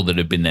 a school that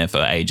had been there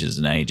for ages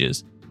and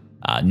ages.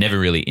 Never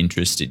really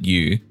interested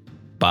you,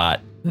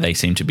 but they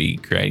seem to be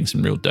creating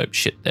some real dope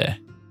shit there.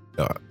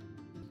 All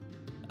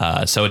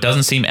right. So it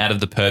doesn't seem out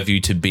of the purview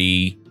to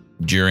be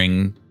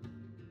during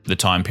the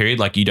time period.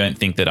 Like, you don't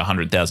think that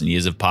 100,000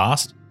 years have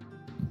passed,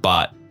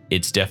 but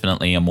it's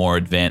definitely a more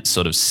advanced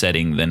sort of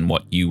setting than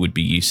what you would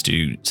be used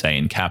to, say,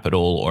 in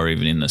Capital or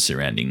even in the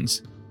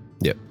surroundings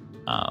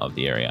of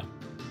the area.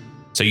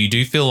 So you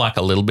do feel like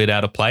a little bit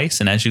out of place.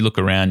 And as you look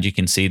around, you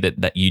can see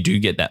that you do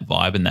get that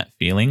vibe and that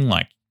feeling.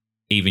 Like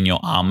even your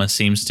armor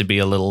seems to be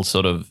a little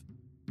sort of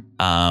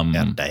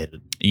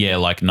outdated. Yeah,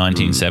 like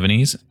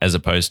 1970s as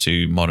opposed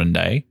to modern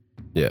day.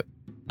 Yeah.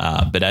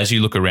 But as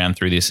you look around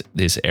through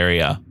this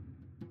area,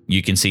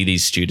 you can see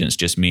these students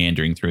just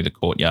meandering through the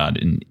courtyard.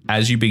 And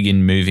as you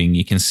begin moving,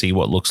 you can see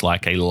what looks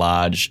like a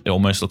large, it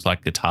almost looks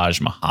like the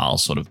Taj Mahal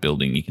sort of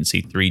building. You can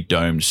see 3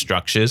 domed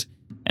structures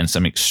and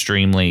some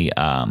extremely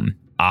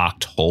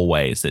arced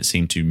hallways that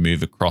seem to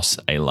move across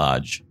a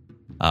large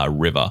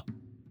river.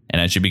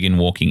 And as you begin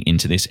walking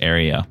into this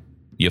area,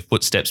 your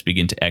footsteps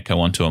begin to echo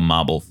onto a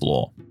marble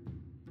floor.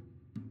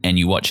 And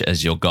you watch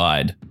as your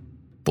guide,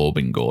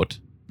 Borbengort,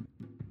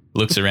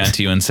 looks around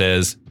to you and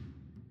says,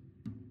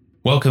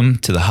 "Welcome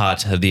to the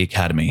heart of the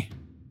Academy.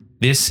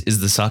 This is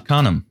the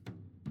Sarkanum.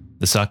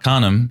 The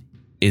Sarkanum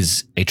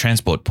is a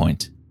transport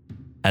point.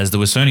 As the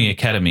Wisoni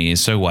Academy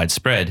is so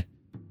widespread,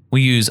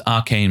 we use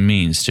arcane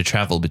means to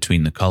travel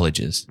between the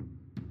colleges.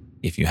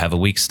 If you have a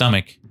weak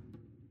stomach,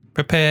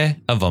 prepare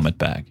a vomit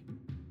bag."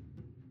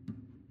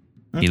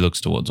 He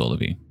looks towards all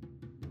of you.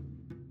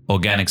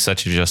 "Organics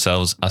such as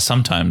yourselves are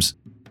sometimes,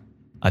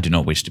 I do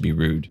not wish to be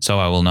rude, so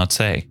I will not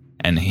say."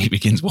 And he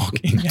begins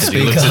walking. As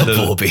he looks at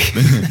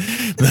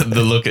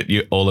the look at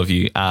you, all of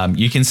you.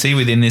 You can see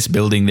within this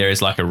building there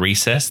is like a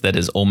recess that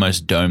is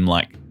almost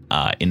dome-like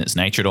in its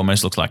nature. It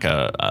almost looks like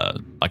a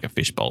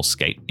fishbowl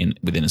skate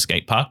within a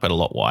skate park, but a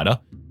lot wider,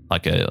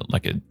 like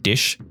a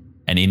dish.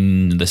 And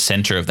in the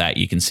center of that,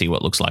 you can see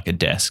what looks like a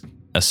desk,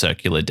 a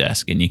circular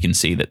desk, and you can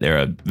see that there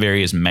are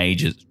various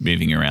mages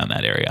moving around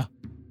that area.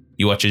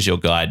 You watch as your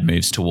guide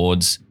moves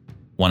towards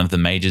one of the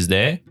mages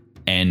there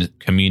and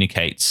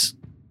communicates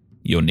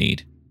your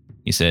need.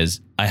 He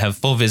says, "I have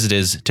 4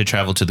 visitors to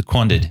travel to the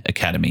Quandid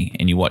Academy."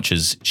 And you watch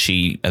as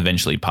she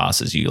eventually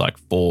passes you like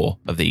 4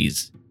 of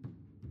these,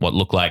 what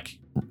look like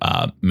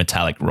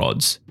metallic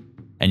rods.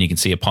 And you can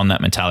see upon that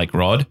metallic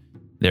rod,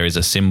 there is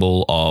a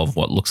symbol of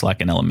what looks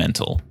like an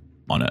elemental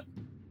on it.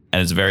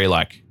 And it's very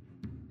like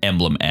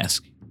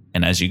emblem-esque.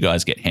 And as you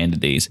guys get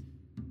handed these,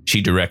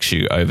 she directs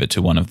you over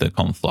to one of the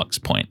conflux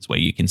points where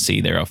you can see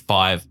there are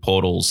 5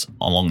 portals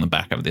along the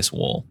back of this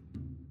wall.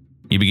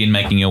 You begin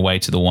making your way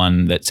to the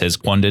one that says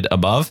Quandid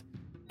above,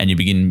 and you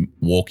begin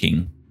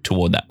walking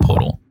toward that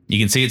portal. You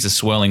can see it's a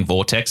swirling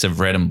vortex of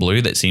red and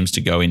blue that seems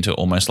to go into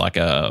almost like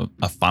a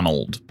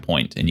funneled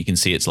point, and you can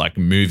see it's like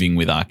moving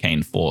with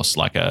arcane force,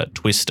 like a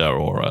twister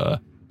or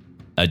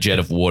a jet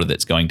of water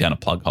that's going down a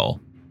plug hole.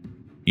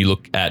 You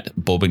look at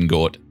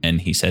Borbengort,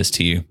 and he says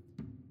to you,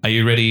 "Are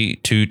you ready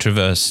to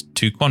traverse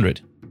to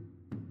Quandid?"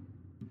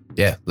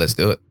 Yeah, let's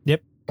do it.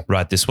 Yep.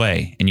 "Right this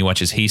way." And you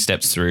watch as he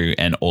steps through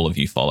and all of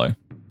you follow.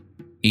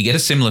 You get a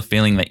similar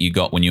feeling that you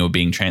got when you were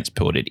being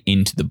transported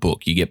into the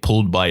book. You get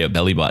pulled by your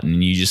belly button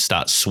and you just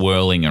start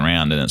swirling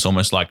around, and it's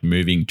almost like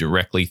moving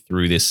directly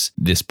through this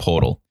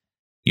portal.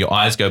 Your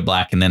eyes go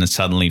black and then it's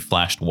suddenly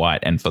flashed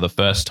white, and for the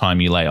first time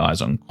you lay eyes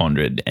on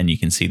Quandid, and you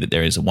can see that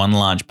there is one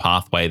large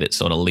pathway that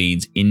sort of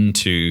leads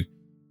into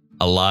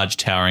a large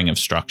towering of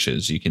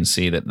structures. You can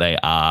see that they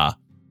are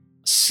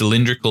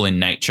cylindrical in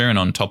nature, and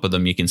on top of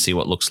them you can see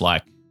what looks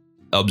like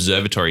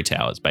observatory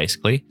towers,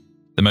 basically.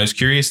 The most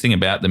curious thing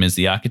about them is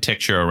the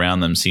architecture around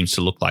them seems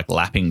to look like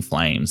lapping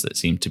flames that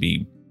seem to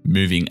be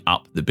moving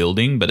up the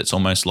building, but it's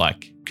almost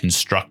like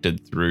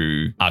constructed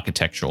through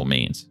architectural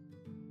means.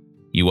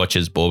 You watch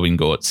as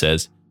Borbengort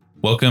says,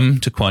 "Welcome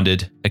to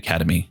Quandid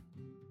Academy.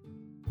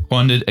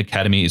 Quandid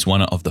Academy is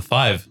one of the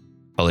 5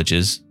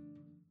 colleges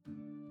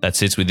that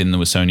sits within the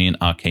Wisonian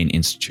Arcane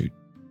Institute.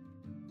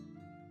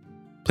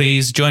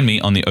 Please join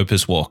me on the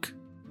Opus Walk.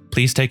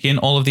 Please take in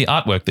all of the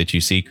artwork that you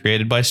see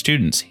created by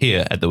students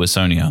here at the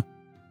Wisonia."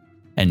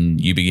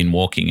 And you begin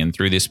walking, and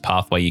through this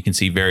pathway you can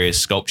see various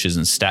sculptures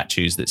and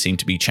statues that seem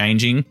to be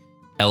changing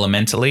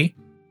elementally,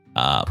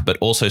 but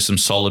also some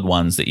solid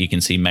ones that you can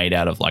see made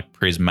out of like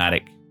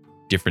prismatic,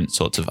 different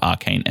sorts of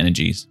arcane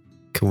energies.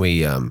 Can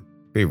we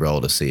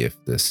re-roll to see if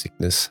the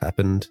sickness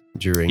happened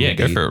during? Yeah,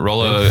 go for it.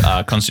 Roll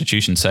a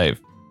Constitution save.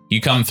 You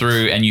come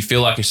through and you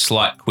feel like a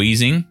slight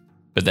queasing,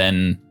 but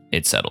then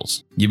it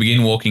settles. You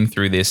begin walking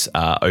through this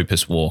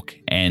Opus Walk,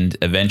 and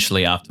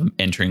eventually after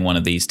entering one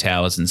of these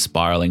towers and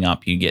spiraling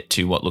up, you get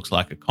to what looks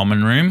like a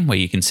common room where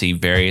you can see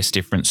various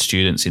different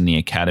students in the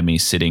academy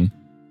sitting.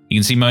 You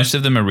can see most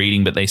of them are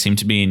reading, but they seem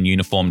to be in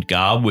uniformed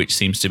garb, which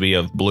seems to be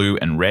of blue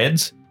and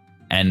reds,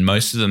 and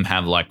most of them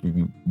have like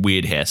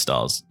weird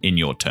hairstyles in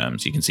your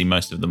terms. You can see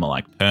most of them are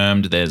like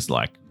permed. There's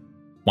like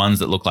ones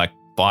that look like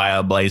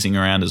fire blazing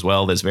around as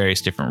well. There's various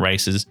different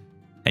races,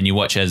 and you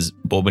watch as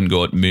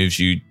Borbengort moves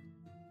you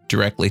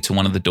directly to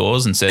one of the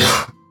doors and says,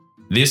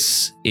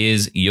 "This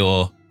is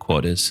your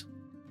quarters.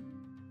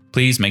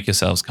 Please make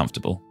yourselves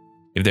comfortable.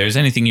 If there is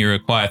anything you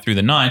require through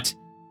the night,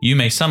 you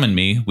may summon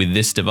me with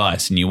this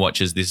device." And you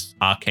watch as this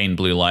arcane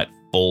blue light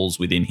falls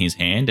within his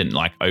hand and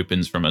like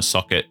opens from a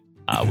socket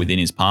within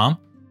his palm.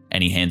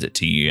 and he hands it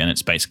to you, and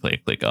it's basically a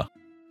clicker.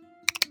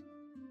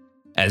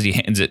 As he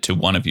hands it to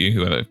one of you,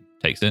 whoever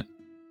takes it.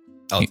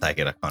 I'll take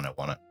it. I kind of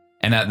want it.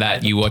 And at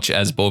that, you watch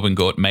as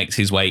Borbengort makes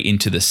his way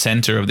into the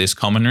center of this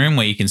common room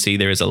where you can see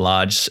there is a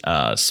large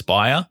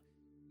spire.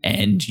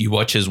 And you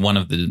watch as one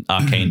of the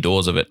arcane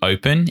doors of it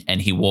open,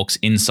 and he walks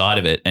inside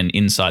of it. And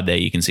inside there,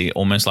 you can see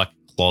almost like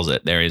a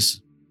closet. There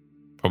is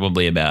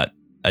probably about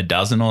a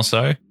dozen or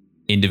so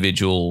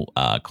individual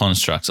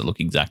constructs that look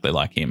exactly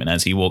like him. And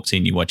as he walks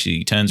in, you watch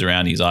he turns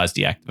around, his eyes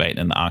deactivate,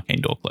 and the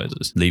arcane door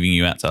closes, leaving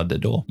you outside the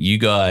door. You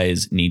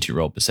guys need to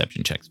roll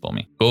perception checks for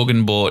me.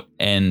 Gorgonbort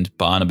and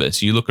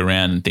Barnabas, you look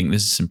around and think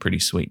this is some pretty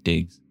sweet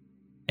digs.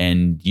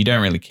 And you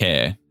don't really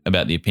care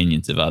about the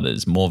opinions of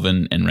others.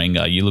 Morven and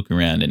Rengar, you look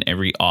around and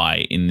every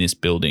eye in this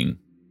building,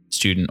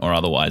 student or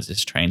otherwise,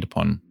 is trained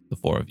upon the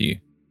four of you.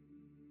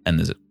 And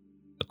there's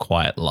a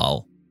quiet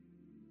lull.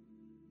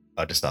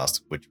 I just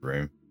asked which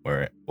room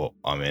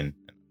I'm in.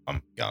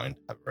 I'm going to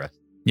have a rest.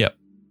 Yep.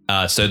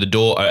 So the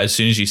door, as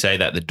soon as you say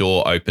that, the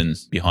door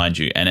opens behind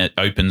you, and it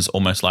opens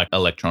almost like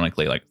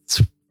electronically, like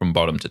from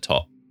bottom to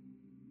top.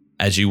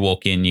 As you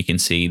walk in, you can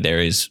see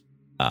there is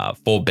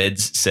 4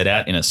 beds set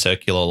out in a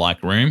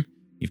circular-like room.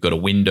 You've got a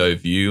window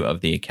view of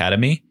the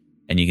academy,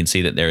 and you can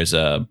see that there is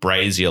a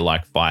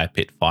brazier-like fire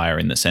pit fire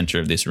in the center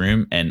of this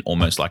room, and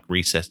almost like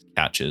recessed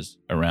couches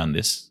around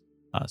this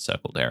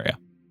circled area.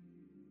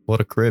 What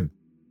a crib.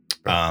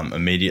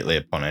 Immediately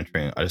upon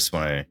entering, I just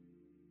want to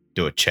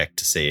do a check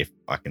to see if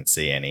I can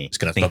see any. Just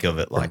gonna think stop. of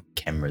it like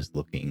cameras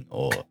looking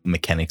or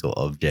mechanical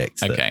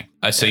objects. Okay.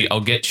 So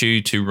I'll get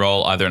you to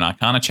roll either an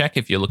Arcana check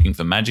if you're looking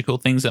for magical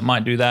things that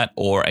might do that,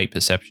 or a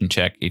perception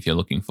check if you're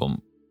looking for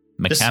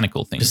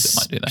mechanical things that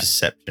might do that.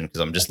 Perception,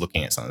 because I'm just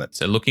looking at something that's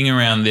So looking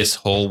around this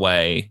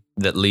hallway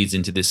that leads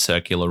into this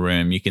circular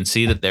room, you can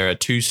see that there are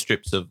 2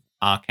 strips of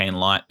arcane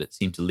light that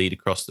seem to lead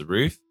across the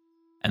roof,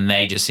 and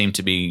they just seem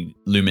to be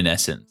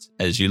luminescent.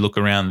 As you look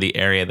around the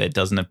area, there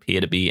doesn't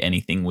appear to be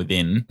anything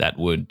within that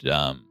would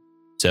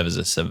serve as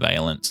a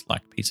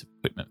surveillance-like piece of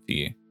equipment for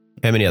you.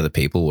 How many other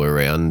people were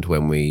around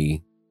when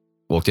we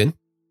walked in?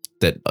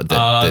 That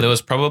There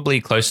was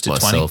probably close to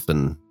 20. myself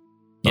and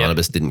Yeah.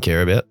 Barnabas didn't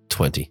care about?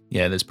 20.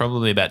 Yeah, there's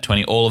probably about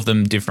 20, all of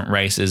them different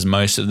races,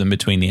 most of them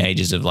between the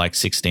ages of like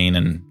 16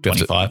 and Do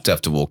you 25.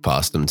 have to walk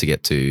past them to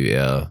get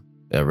to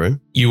our room?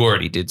 You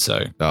already did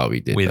so Oh, we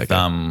did. with okay.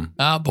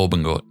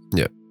 Borbengort.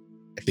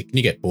 Actually, can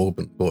you get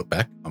Borbengort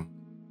back?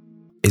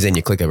 Is in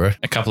your clicker, bro.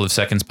 A couple of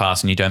seconds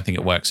pass and you don't think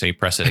it works, so you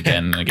press it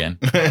again and again.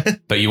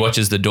 But you watch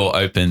as the door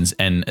opens,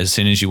 and as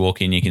soon as you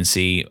walk in, you can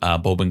see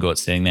Borbengort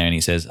sitting there, and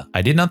he says,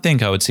 "I did not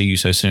think I would see you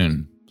so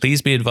soon.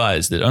 Please be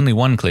advised that only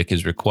 1 click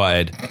is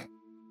required."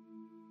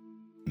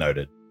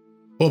 noted.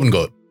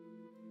 Borbengort,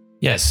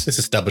 Yes, this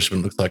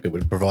establishment looks like it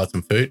would provide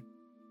some food.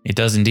 it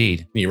does indeed.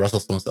 Can you rustle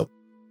some stuff?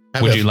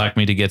 Would you like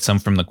me to get some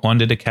from the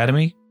Quandid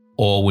Academy?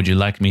 Or would you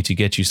like me to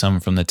get you some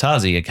from the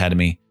Tazi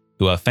Academy,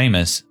 who are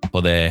famous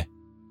for their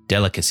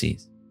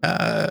delicacies?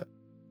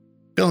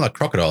 Feeling like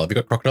crocodile. Have you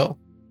got crocodile?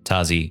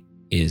 Tazi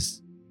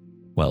is,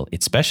 well,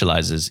 it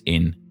specializes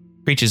in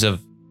creatures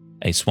of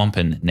a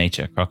swampen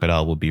nature.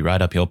 Crocodile will be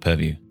right up your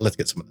purview. Let's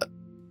get some of that.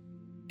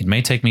 It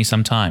may take me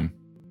some time.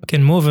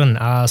 Can Morven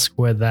ask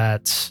where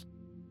that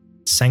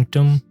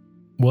sanctum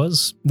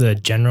was? The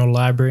general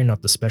library,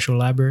 not the special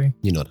library?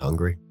 You're not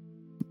hungry.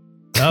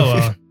 Oh,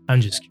 well,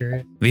 I'm just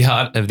curious. The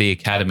heart of the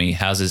academy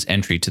houses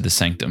entry to the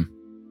sanctum.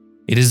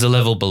 It is the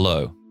level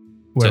below.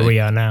 Where So- we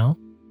are now.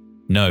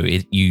 No,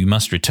 you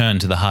must return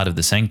to the heart of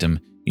the sanctum.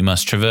 You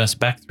must traverse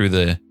back through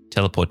the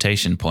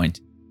teleportation point.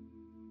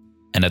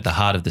 And at the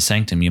heart of the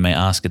sanctum, you may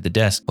ask at the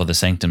desk for the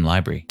sanctum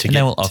library. To And they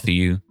get will to- offer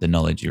you the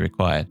knowledge you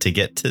require. To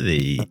get to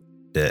the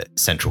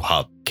central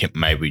hub, can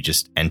maybe we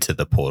just enter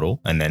the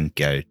portal and then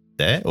go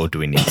there, or do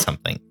we need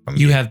something from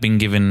You have been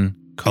given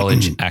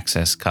college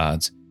access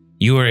cards.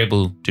 You are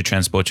able to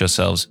transport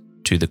yourselves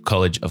to the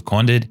College of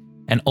Quandid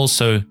and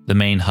also the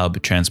main hub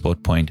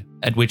transport point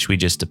at which we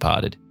just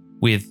departed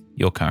with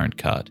your current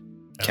card.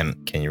 Can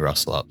you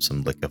rustle up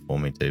some liquor for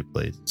me too,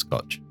 please?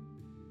 Scotch.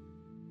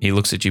 He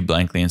looks at you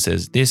blankly and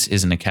says, "This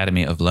is an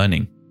academy of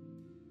learning."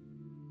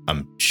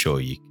 I'm sure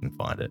you can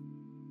find it.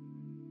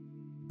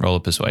 Roll a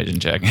persuasion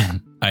check.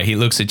 He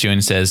looks at you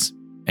and says,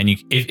 and you,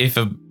 if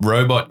a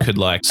robot could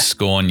like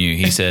scorn you,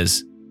 he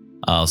says,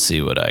 "I'll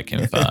see what I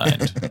can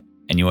find."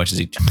 And you watch as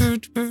he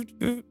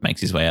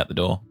makes his way out the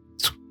door,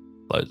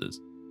 closes,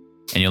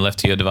 and you're left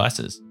to your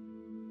devices. Is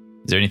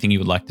there anything you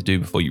would like to do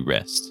before you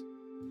rest?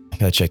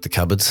 Go check the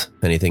cupboards.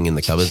 Anything in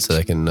the cupboards so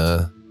they can...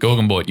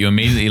 Gorgonbort, you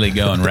immediately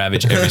go and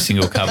ravage every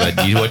single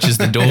cupboard. You watch as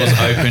the doors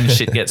open,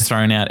 shit gets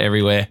thrown out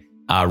everywhere.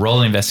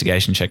 Roll an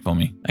investigation check for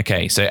me.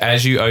 Okay, so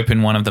as you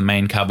open one of the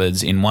main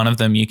cupboards, in one of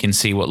them you can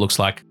see what looks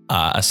like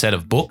a set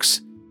of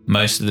books.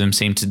 Most of them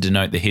seem to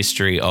denote the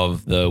history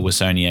of the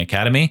Wasonia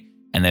Academy,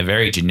 and they're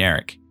very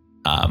generic.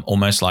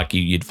 Almost like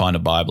you'd find a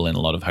Bible in a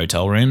lot of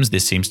hotel rooms.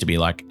 This seems to be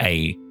like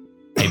a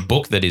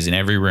book that is in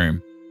every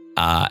room.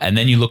 And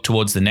then you look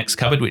towards the next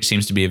cupboard, which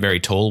seems to be a very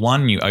tall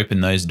one. You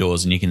open those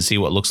doors and you can see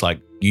what looks like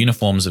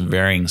uniforms of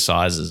varying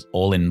sizes,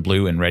 all in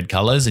blue and red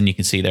colors. And you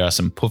can see there are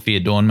some puffy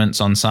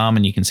adornments on some,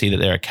 and you can see that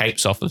there are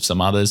capes off of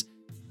some others.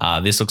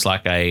 This looks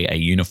like a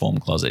uniform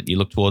closet. You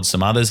look towards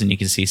some others and you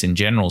can see some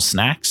general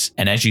snacks.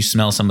 And as you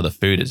smell some of the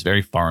food, it's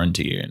very foreign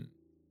to you and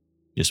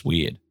just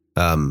weird.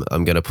 I'm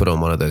going to put on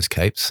one of those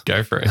capes.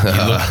 Go for it.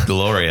 You look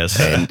glorious.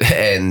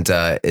 And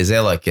is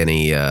there like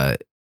any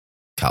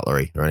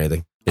cutlery or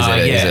anything?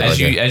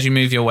 As you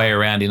move your way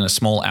around in a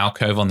small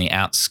alcove on the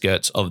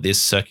outskirts of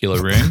this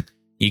circular room,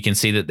 you can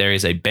see that there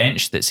is a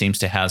bench that seems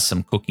to have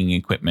some cooking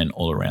equipment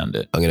all around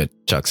it. I'm going to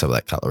chuck some of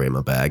that cutlery in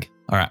my bag.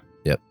 All right.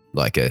 Yep.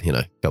 Like a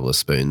couple of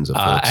spoons or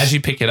forks. As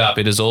you pick it up,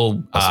 it is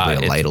all a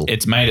ladle.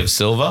 It's made of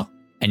silver,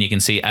 and you can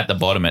see at the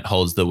bottom it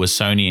holds the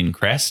Wasonian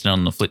crest, and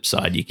on the flip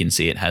side you can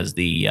see it has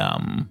the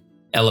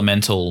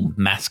elemental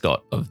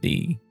mascot of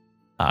the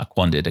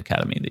Quandit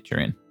Academy that you're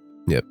in.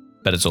 Yep.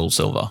 But it's all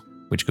silver,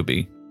 which could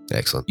be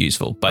excellent,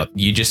 useful. But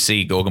you just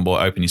see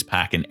Gorgonboy open his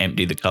pack and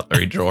empty the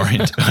cutlery drawer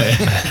into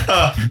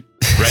it.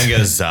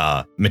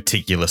 Renga's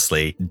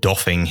meticulously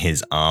doffing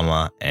his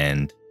armor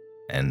and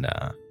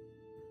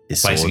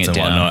his Placing swords it and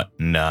down.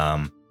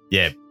 whatnot,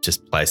 and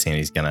just placing it.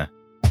 He's gonna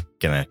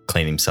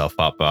clean himself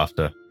up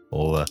after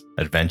all the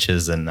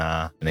adventures, and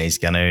he's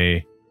gonna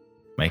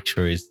make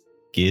sure his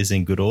gear's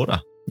in good order.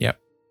 Yep,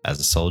 as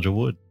a soldier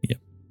would. Yep.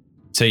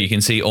 So you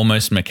can see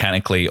almost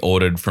mechanically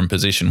ordered from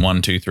position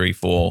 1, 2, 3,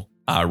 4.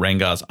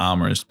 Rengar's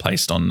armor is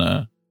placed on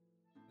the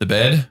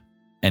bed,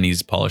 and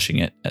he's polishing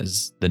it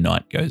as the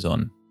night goes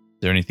on. Is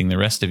there anything the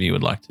rest of you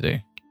would like to do?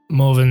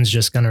 Morven's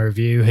just going to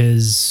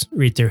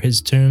read through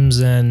his tombs,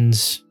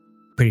 and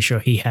pretty sure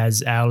he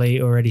has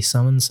Owly already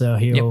summoned, so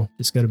he'll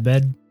just go to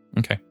bed.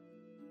 Okay.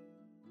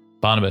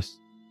 Barnabas,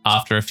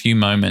 after a few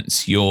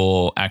moments,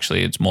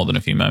 it's more than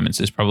a few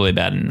moments. It's probably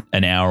about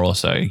an hour or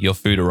so. Your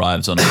food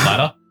arrives on a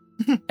platter.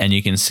 And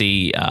you can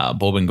see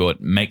Borbengort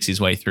makes his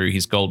way through,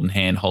 his golden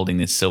hand holding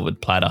this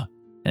silvered platter.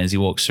 And as he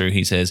walks through,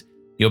 he says,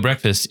 "Your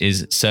breakfast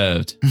is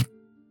served."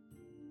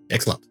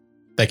 Excellent.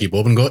 Thank you,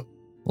 Borbengort.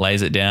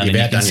 Lays it down, You've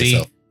and you can outdone see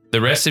yourself. the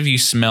rest of you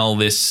smell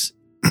this.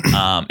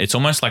 It's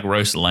almost like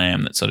roast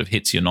lamb that sort of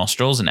hits your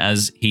nostrils. And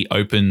as he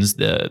opens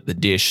the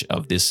dish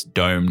of this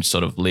domed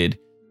sort of lid,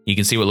 you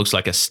can see what looks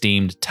like a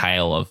steamed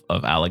tail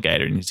of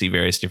alligator. And you can see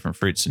various different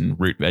fruits and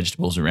root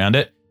vegetables around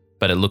it.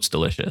 But it looks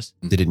delicious.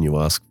 Didn't you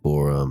ask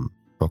for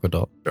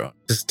crocodile? Right.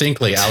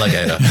 Distinctly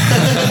alligator.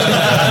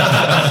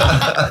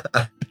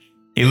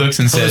 He looks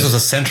and So this was says, a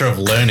center of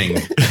learning.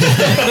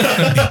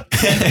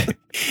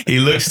 he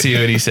looks to you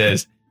and he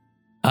says,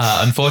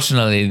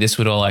 unfortunately, this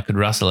would all I could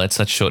rustle at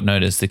such short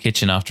notice. The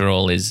kitchen, after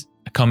all, is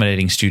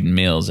accommodating student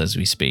meals as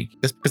we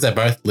speak. Just because they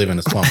both live in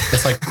a swamp.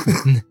 It's like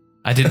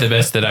I did the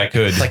best that I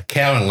could. it's like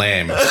cow and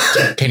lamb.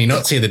 Can you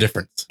not see the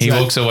difference? He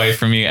walks away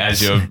from you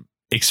as you're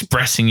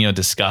expressing your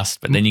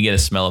disgust, but then you get a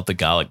smell of the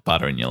garlic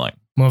butter and you're like,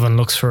 Morven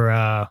looks for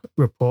a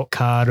report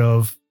card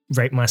of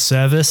rate my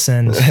service,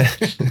 and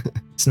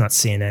it's not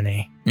seeing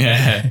any.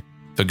 yeah,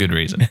 for good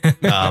reason.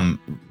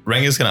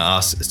 Renga's going to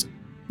ask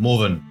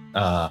Morven,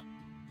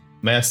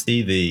 may I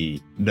see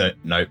the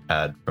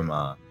notepad from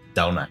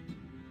Dalnak,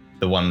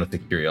 the one with the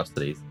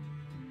curiosities?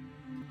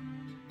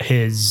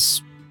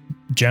 His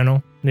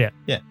journal? Yeah.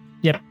 I'm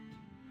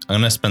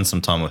going to spend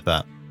some time with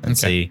that and Okay.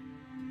 see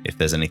if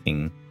there's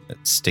anything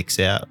that sticks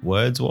out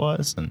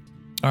words-wise, and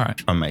All right.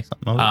 try and make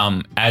something of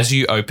it. As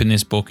you open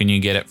this book and you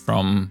get it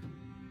from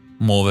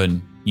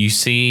Morven, you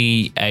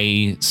see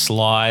a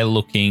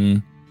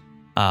sly-looking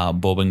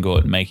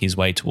Borbengort make his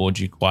way towards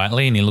you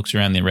quietly, and he looks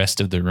around the rest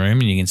of the room,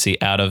 and you can see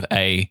out of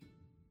a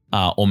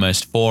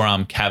almost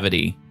forearm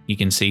cavity, you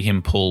can see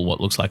him pull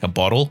what looks like a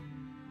bottle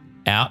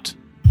out,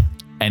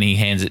 and he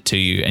hands it to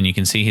you, and you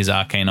can see his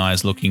arcane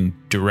eyes looking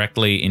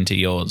directly into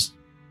yours.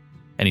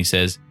 And he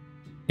says,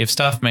 "If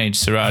Staff Mage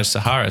Siraj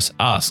Saharis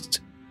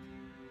asked,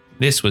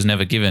 this was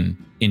never given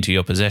into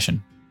your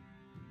possession.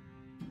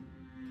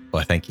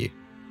 Why, thank you.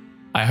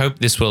 I hope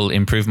this will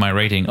improve my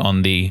rating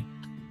on the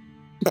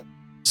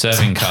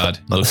serving card."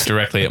 Looks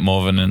directly at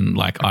Morven and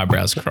like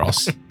eyebrows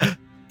cross.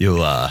 You'll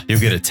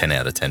get a 10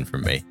 out of 10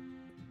 from me.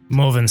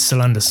 Morven's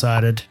still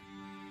undecided.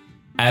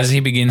 As he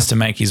begins to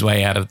make his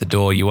way out of the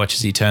door, you watch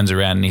as he turns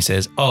around and he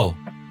says, "Oh,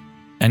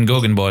 and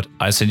Gorgonbot,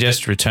 I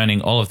suggest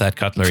returning all of that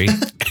cutlery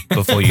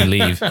before you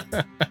leave.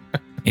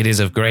 It is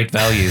of great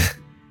value,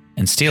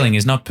 and stealing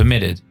is not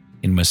permitted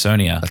in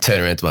Masonia I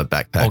turn around to my or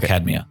backpack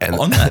Cadmia." and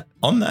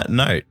On that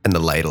note, and the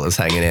ladle is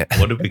hanging out.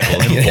 what did we call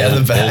him? Yeah,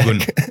 the bag.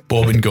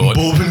 Borbengort.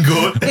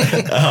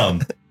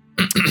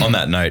 On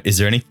that note, is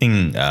there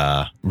anything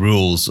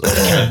rules of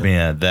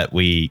Cadmia that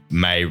we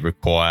may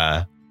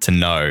require to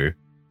know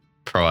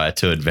prior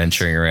to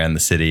adventuring around the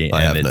city?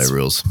 I have and no its-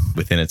 rules.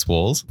 within its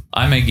walls?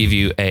 I may give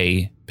you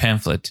a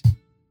pamphlet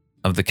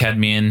of the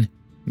Cadmian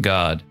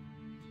Guard.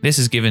 This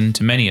is given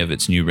to many of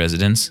its new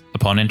residents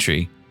upon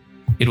entry.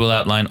 It will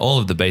outline all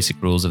of the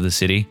basic rules of the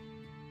city,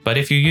 but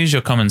if you use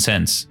your common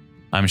sense,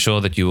 I'm sure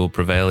that you will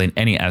prevail in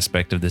any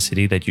aspect of the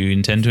city that you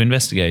intend to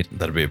investigate.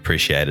 That'd be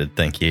appreciated.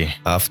 Thank you.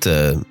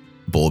 After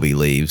Borby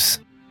leaves,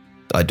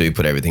 I do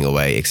put everything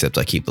away except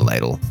I keep the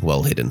ladle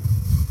well hidden.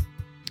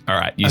 All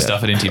right, you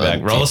stuff it into your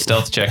bag. Roll a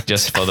stealth check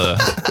just for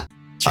the.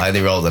 I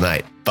only rolled an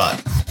 8,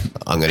 but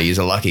I'm going to use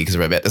a lucky because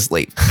we're about to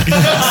sleep.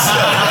 Yeah,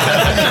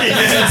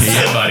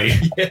 buddy.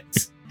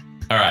 Yes.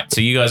 All right,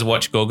 so you guys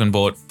watch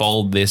Gorgonbort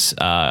fold this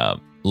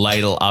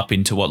ladle up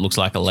into what looks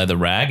like a leather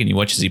rag, and you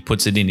watch as he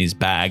puts it in his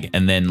bag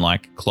and then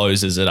like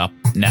closes it up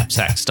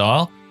knapsack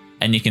style,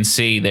 and you can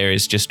see there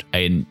is just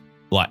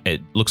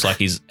it looks like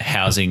he's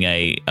housing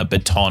a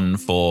baton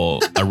for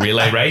a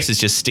relay race. It's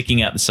just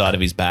sticking out the side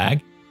of his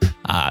bag,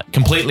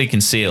 completely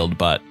concealed,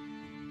 but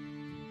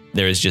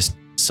there is just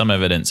some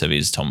evidence of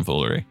his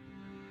tomfoolery.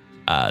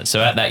 So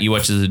at that, you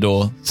watch as the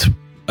door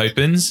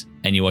opens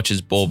and you watch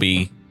as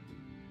Borby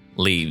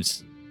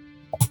leaves.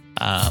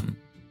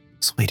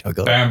 Sweet, I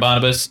got Baron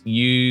Barnabas,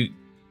 you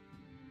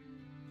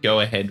go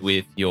ahead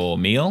with your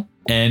meal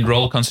and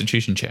roll a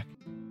constitution check.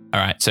 All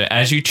right, so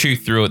as you chew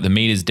through it, the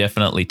meat is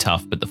definitely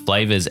tough, but the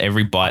flavors,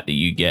 every bite that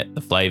you get,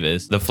 the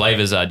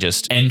flavors are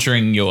just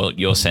entering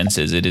your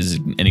senses. It is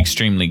an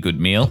extremely good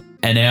meal.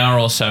 An hour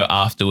or so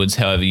afterwards,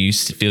 however, you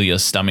feel your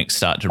stomach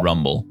start to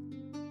rumble,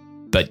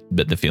 but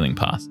the feeling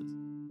passes.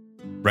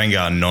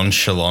 Rengar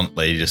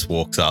nonchalantly just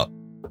walks up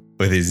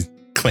with his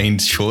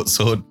cleaned short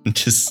sword and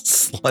just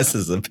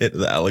slices a bit of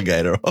the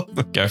alligator off.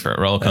 Go for it.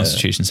 Roll a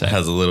constitution It save.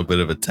 has a little bit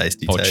of a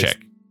tasty Or taste. check.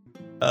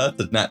 That's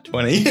a nat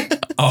 20.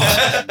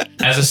 Oh,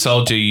 as a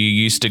soldier, you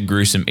used to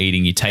gruesome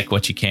eating. You take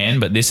what you can,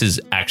 but this is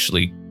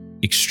actually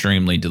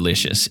extremely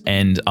delicious.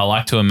 And I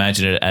like to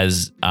imagine it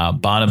as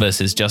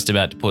Barnabas is just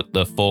about to put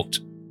the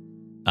forked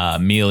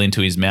meal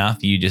into his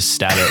mouth. You just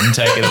stab it and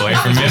take it away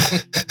from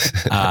him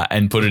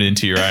and put it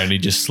into your own. He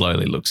just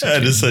slowly looks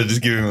at you.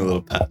 just give him a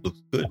little pat.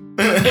 Looks good.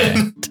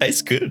 Yeah.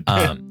 Tastes good.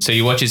 So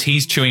you watch as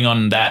he's chewing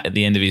on that at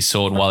the end of his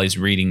sword while he's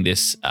reading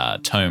this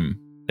tome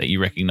that you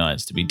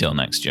recognize to be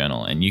Delnak's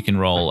journal, and you can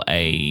roll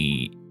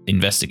a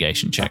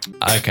investigation check.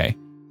 Okay.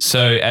 So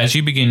as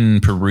you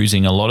begin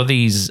perusing, a lot of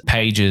these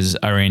pages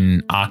are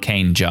in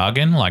arcane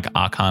jargon, like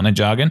arcana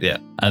jargon. Yeah.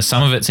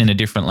 Some of it's in a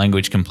different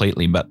language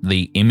completely, but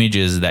the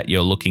images that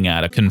you're looking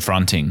at are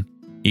confronting.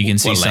 You can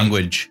see What some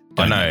language?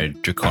 I know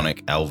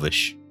Draconic,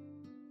 Elvish,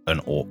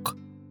 an orc.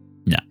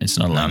 No, it's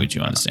not a language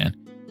you understand.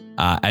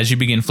 As you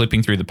begin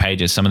flipping through the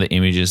pages, some of the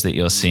images that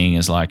you're seeing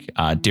is like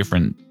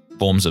different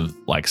forms of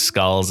like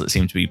skulls that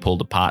seem to be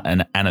pulled apart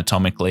and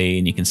anatomically,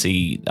 and you can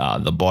see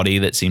the body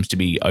that seems to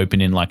be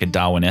open in like a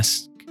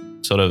Darwin-esque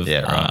sort of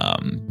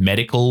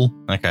medical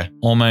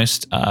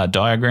almost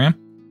diagram.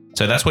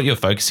 So that's what you're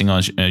focusing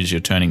on as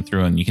you're turning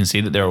through, and you can see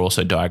that there are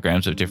also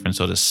diagrams of different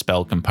sort of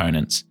spell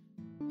components,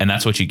 and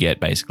that's what you get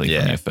basically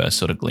from your first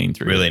sort of glean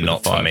through. Really with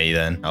not the for five. me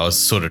then. I was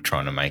sort of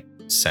trying to make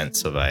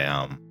sense of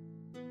a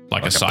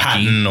like a psyche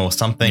pattern or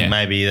something Yeah.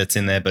 maybe that's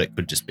in there, but it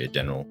could just be a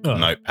general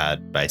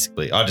notepad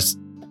basically. I just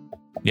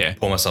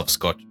pour myself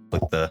scotch,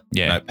 flick the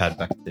notepad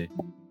back to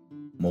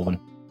Morven.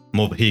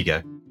 Here you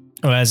go.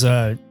 Well, as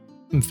I'm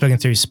flicking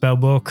through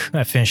spellbook,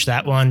 I finished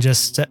that one.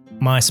 Just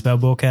my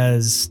spellbook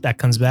as that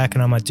comes back,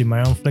 and I might do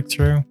my own flick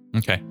through.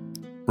 Okay.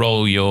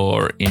 Roll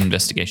your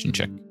investigation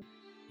check.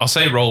 I'll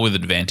say roll with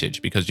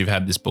advantage because you've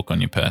had this book on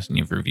your person.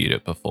 You've reviewed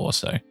it before.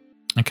 So,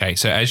 okay.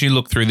 So as you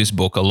look through this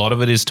book, a lot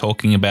of it is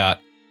talking about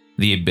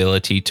the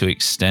ability to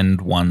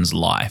extend one's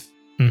life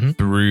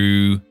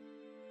through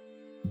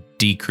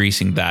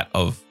decreasing that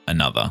of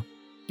another.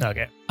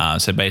 Okay.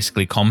 So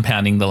basically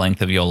compounding the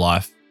length of your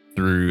life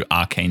through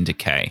arcane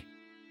decay.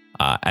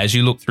 As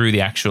you look through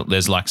the actual,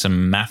 there's like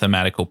some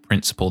mathematical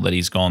principle that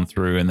he's gone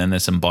through, and then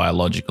there's some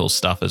biological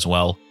stuff as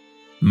well.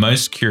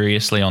 Most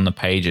curiously on the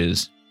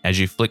pages, as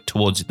you flick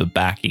towards the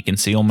back, you can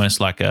see almost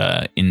like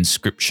a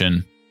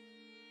inscription,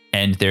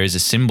 and there is a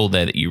symbol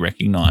there that you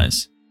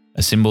recognize,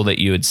 a symbol that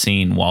you had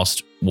seen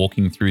whilst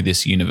walking through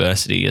this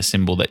university, a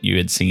symbol that you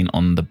had seen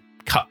on the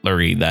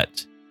cutlery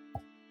that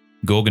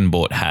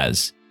Gorgonbort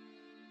has,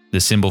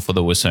 the symbol for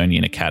the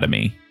Wasonian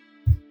Academy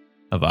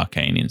of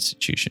Arcane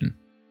Institution.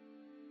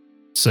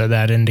 So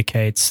that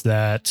indicates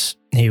that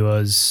he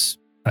was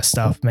a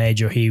staff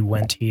mage, or he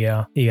went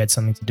here. He had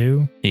something to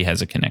do. He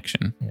has a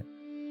connection. Yeah.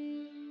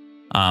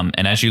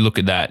 And as you look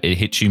at that, it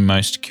hits you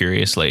most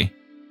curiously.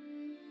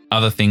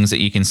 Other things that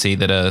you can see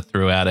that are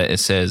throughout it, it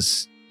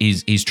says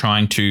he's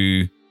trying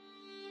to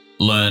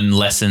learn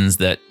lessons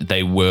that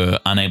they were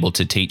unable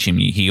to teach him.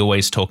 He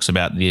always talks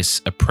about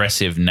this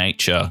oppressive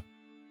nature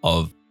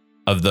of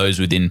those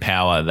within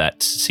power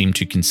that seem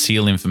to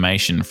conceal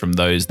information from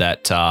those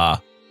that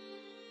are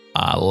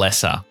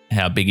lesser,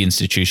 how big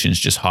institutions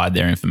just hide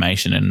their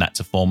information, and that's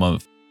a form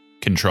of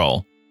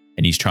control,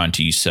 and he's trying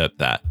to usurp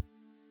that.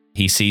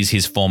 He sees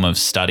his form of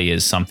study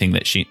as something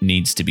that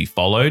needs to be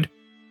followed,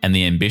 and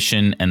the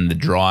ambition and the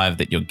drive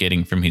that you're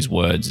getting from his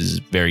words is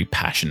very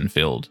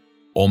passion-filled,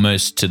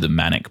 almost to the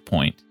manic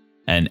point.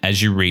 And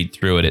as you read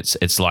through it,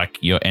 it's like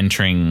you're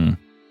entering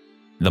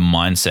the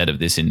mindset of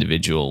this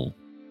individual,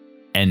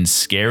 and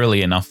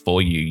scarily enough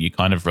for you, you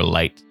kind of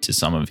relate to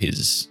some of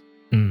his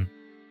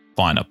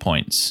finer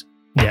points.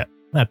 Yeah,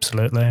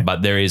 absolutely.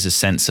 But there is a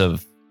sense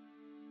of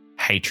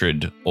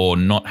hatred, or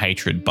not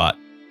hatred, but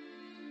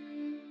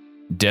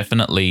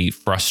definitely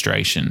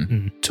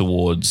frustration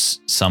towards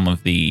some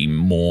of the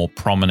more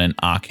prominent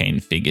arcane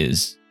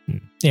figures.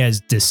 He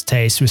has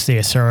distaste with the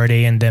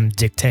authority and them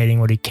dictating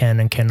what he can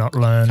and cannot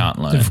learn. Can't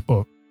learn.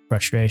 Or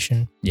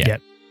frustration. Yeah.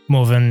 Yep.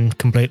 Morven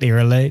completely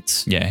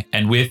relates. Yeah,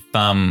 and with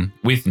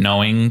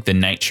knowing the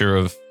nature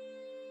of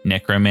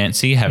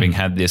necromancy, having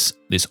had this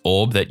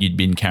orb that you'd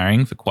been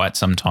carrying for quite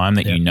some time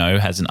that you know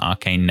has an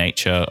arcane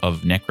nature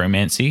of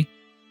necromancy,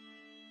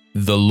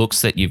 the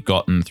looks that you've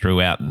gotten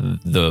throughout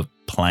the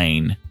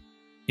plane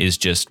is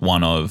just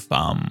one of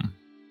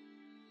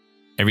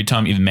every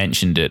time you've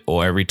mentioned it,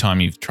 or every time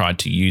you've tried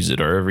to use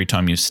it, or every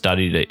time you've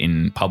studied it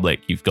in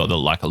public, you've got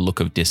a look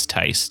of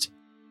distaste.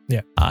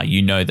 Yeah.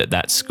 You know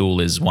that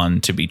school is one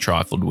to be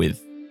trifled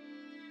with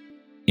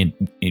in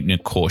a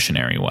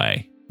cautionary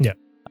way. Yeah.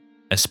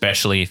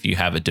 Especially if you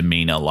have a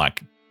demeanor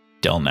like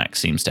Delnak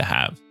seems to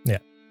have. Yeah.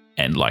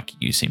 And like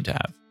you seem to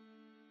have.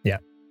 Yeah.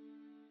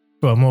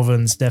 Well,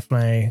 Morven's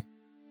definitely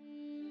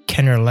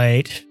can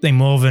relate. I think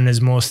Morven is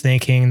more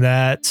thinking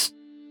that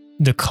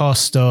the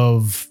cost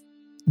of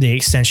the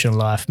extension of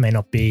life may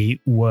not be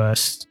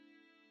worth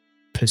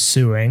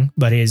pursuing,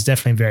 but he is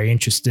definitely very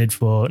interested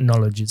for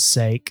knowledge's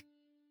sake.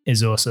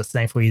 Is also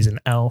thankful he's an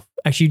elf.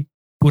 Actually,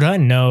 would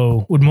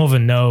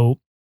Morven know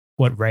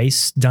what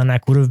race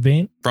Delnak would have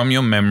been? From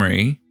your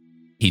memory,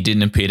 he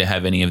didn't appear to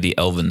have any of the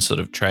elven sort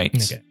of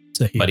traits, Okay.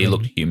 So but he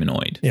looked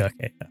humanoid. Yeah,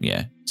 okay.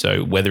 Yeah.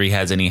 So whether he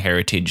has any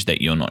heritage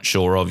that you're not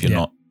sure of,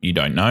 you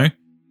don't know,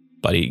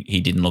 but he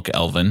didn't look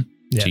elven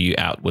to you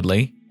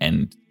outwardly,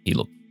 and he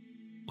looked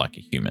like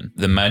a human.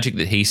 The magic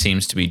that he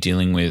seems to be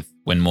dealing with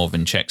when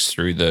Morven checks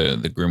through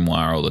the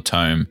grimoire or the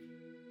tome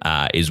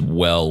is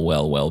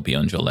well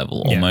beyond your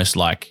level. Yeah. Almost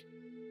like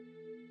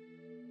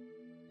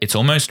it's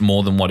almost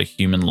more than what a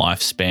human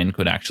lifespan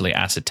could actually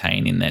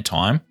ascertain in their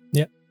time.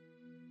 Yeah.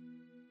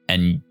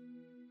 And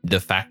the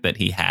fact that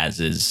he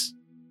has is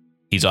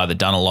he's either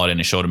done a lot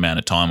in a short amount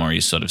of time, or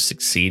he's sort of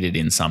succeeded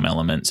in some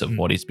elements of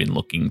what he's been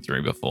looking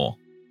through before.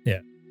 Yeah.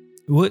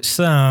 What's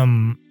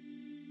the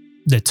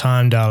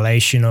time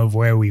dilation of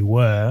where we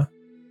were,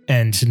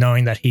 and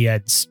knowing that he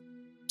had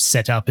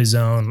set up his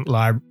own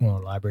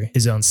library,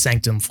 his own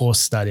sanctum for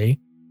study,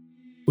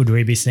 would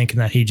we be thinking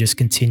that he just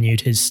continued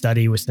his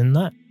study within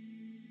that?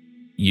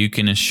 You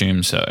can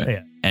assume so.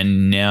 Yeah.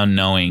 And now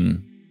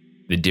knowing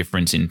the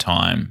difference in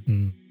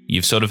time,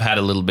 you've sort of had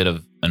a little bit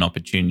of an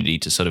opportunity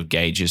to sort of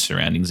gauge your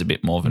surroundings a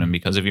bit more. And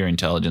because of your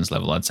intelligence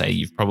level, I'd say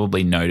you've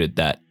probably noted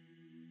that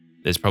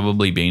there's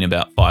probably been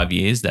about 5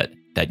 years that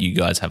you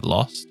guys have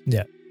lost.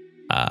 Yeah.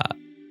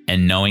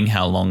 And knowing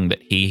how long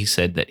that he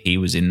said that he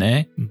was in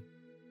there,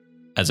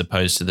 as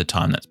opposed to the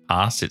time that's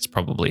passed, it's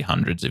probably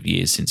hundreds of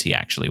years since he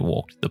actually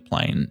walked the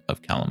plane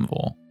of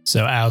Kalimvor.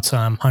 So our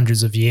time,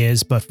 hundreds of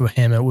years, but for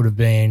him, it would have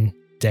been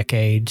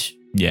decades.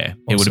 Yeah,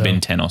 it would have been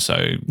 10 or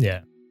so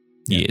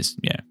years.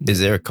 Yeah. Is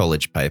there a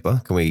college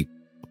paper? Can we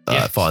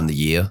find the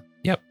year?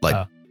 Yep.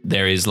 Like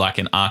there is like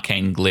an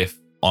arcane glyph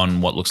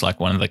on what looks like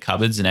one of the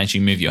cupboards, and as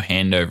you move your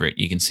hand over it,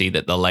 you can see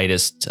that the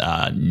latest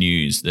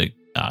news, the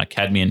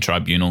Cadmean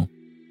Tribunal,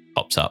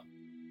 pops up.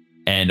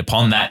 And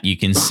upon that, you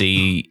can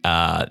see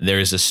there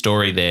is a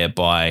story there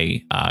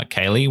by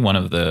Kaylee, one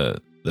of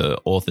the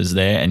authors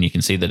there, and you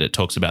can see that it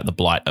talks about the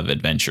blight of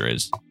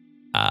adventurers.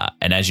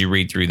 And as you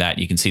read through that,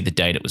 you can see the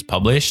date it was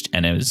published,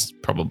 and it was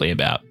probably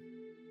about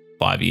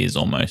 5 years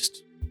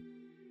almost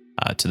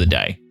to the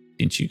day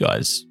since you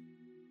guys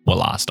were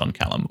last on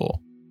Kalimvor.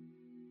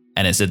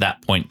 And it's at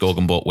that point,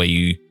 Gorgonbort, where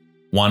you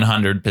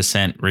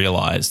 100%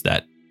 realize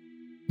that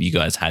you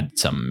guys had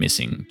some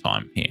missing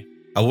time here.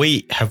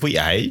 Have we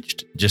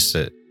aged? Just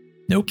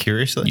Nope.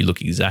 Curiously, You look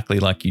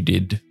exactly like you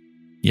did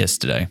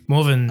yesterday.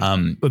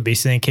 Morven would be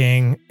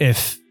thinking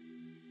if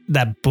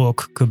that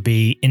book could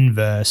be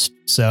inversed,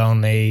 so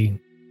only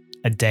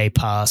a day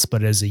passed,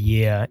 but as a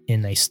year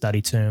in a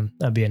study tomb,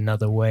 that'd be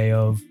another way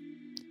of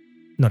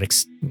not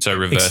So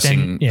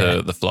reversing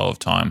the flow of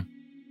time.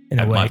 in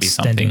a that way might be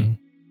extending.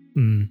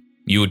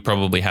 You would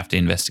probably have to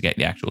investigate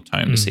the actual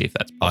tome to see if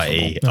that's possible.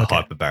 i.e. a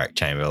hyperbaric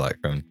chamber like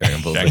from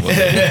Dragon Ball Dragon Ball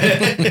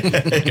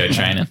Z. Go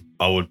training.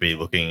 I would be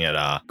looking at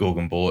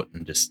Gorgonbort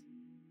and just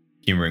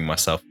humouring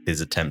myself with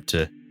his attempt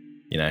to,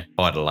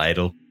 hide a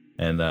ladle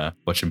and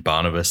watching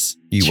Barnabas.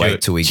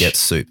 wait till we get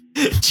soup.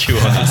 chew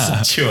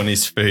on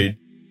his food.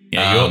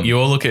 Yeah, you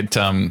all look at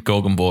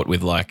Gorgonbort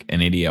with like an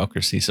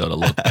idiocracy sort of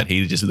look, but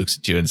he just looks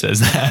at you and says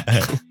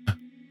that.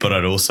 But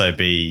I'd also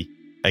be,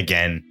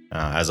 again,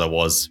 as I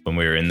was when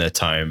we were in the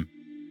tome,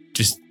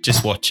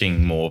 just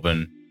watching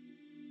Morven,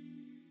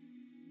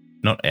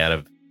 not out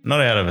of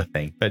a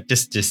thing, but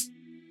just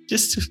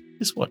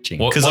watching,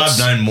 because I've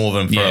known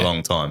Morven for a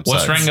long time.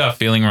 What's Rengar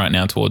feeling right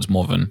now towards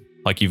Morven?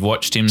 Like you've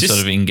watched him sort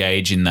of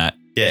engage in that.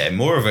 Yeah,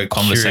 more of a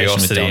conversation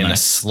curiosity with and a Delnak.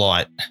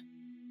 slight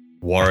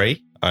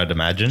worry, I'd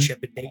imagine.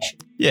 Trepidation.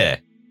 Yeah,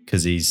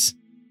 because he's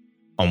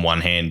on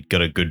one hand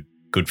got a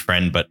good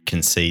friend, but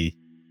can see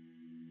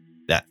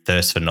that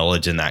thirst for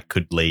knowledge, and that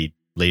could lead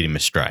him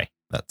astray.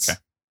 That's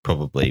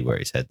probably where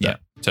his head's at.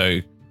 So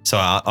So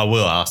I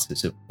will ask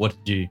this: what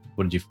did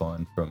you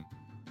find from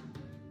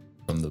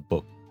the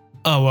book?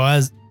 Oh well,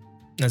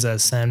 as I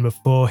was saying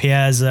before,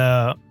 he's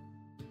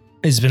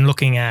been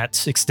looking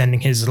at extending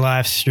his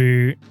life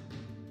through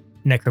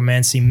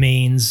necromancy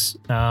means,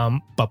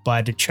 but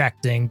by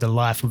detracting the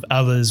life of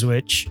others,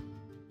 which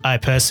I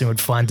personally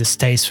would find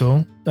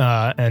distasteful,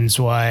 and it's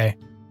why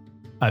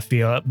I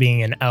feel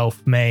being an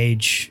elf,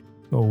 mage,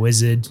 or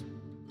wizard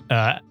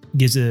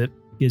gives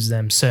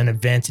them certain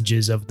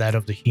advantages of that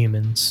of the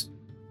humans.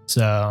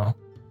 So,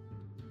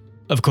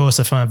 of course,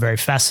 I find it very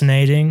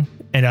fascinating,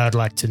 and I'd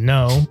like to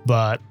know.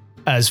 But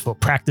as for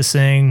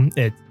practicing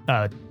it,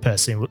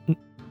 personally,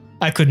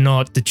 I could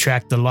not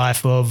detract the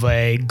life of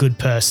a good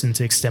person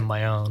to extend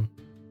my own.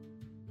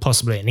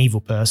 Possibly an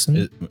evil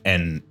person.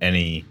 And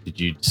did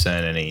you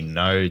discern any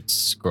notes,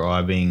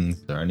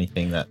 scribings, or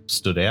anything that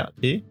stood out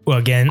here? Well,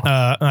 again,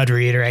 I'd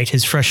reiterate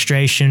his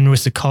frustration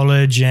with the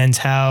college and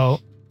how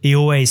he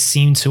always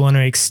seemed to want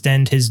to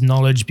extend his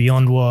knowledge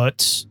beyond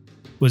what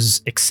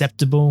was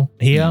acceptable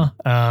here.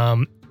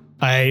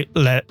 I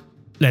let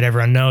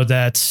everyone know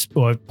that,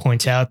 or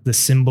point out the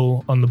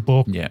symbol on the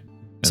book. Yeah.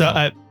 So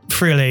I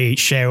freely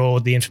share all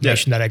the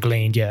information that I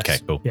gleaned. Yes. Okay,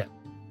 cool. Yeah.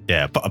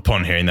 Yeah, but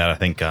upon hearing that, I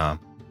think I'd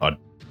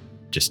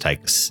just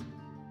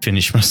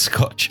finish my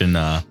scotch and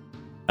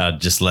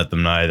just let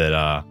them know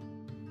that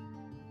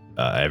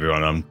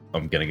everyone,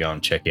 I'm going to go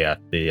and check out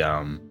the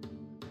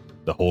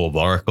Hall of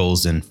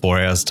Oracles in 4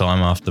 hours' time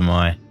after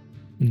my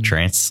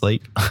trance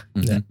sleep.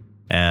 Mhm.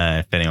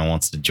 If anyone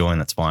wants to join,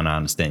 that's fine. I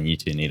understand you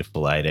two need a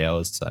full 8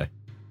 hours. So,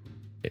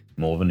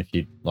 Morven, if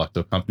you'd like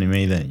to accompany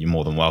me, then you're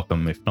more than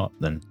welcome. If not,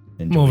 then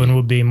enjoy. Morven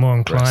would be more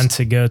inclined rest.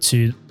 to go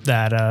to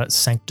that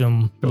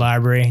Sanctum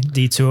Library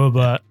detour,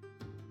 but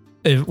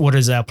what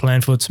is our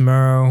plan for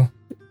tomorrow?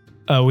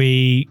 Are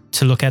we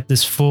to look at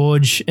this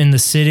forge in the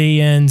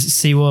city and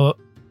see what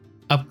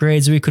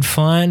upgrades we could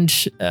find?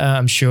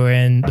 I'm sure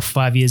in the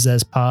 5 years that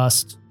has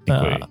passed,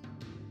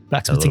 blacksmithing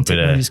bit of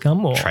technologies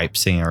come. Or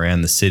traipsing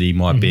around the city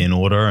might be in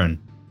order and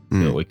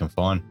see what we can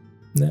find.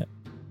 all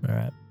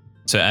right.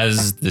 So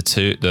as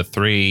the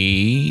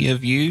three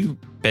of you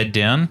bed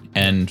down,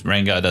 and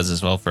Rengar does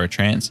as well for a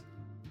trance,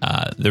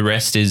 the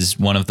rest is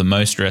one of the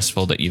most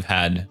restful that you've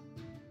had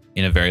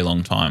in a very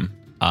long time.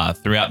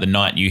 Throughout the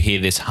night, you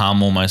hear this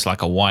hum, almost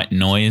like a white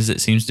noise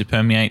that seems to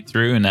permeate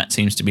through, and that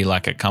seems to be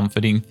like a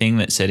comforting thing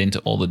that's set into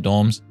all the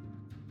dorms.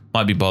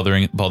 Might be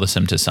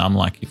bothersome to some,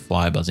 like you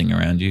fly buzzing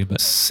around you,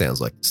 but Sounds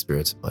like the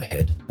spirits in my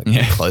head.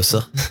 Yeah.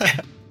 Closer.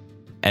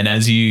 And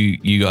as you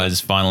guys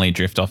finally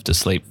drift off to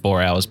sleep,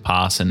 4 hours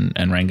pass, and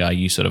Rengar,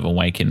 you sort of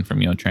awaken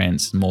from your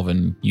trance.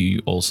 Morven,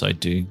 you also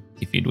do,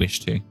 if you'd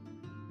wish to.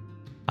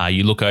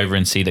 You look over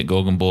and see that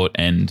Gorgonbort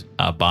and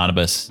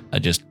Barnabas are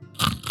just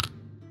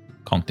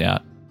conked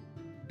out,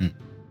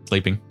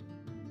 sleeping.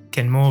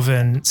 Can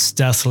Morven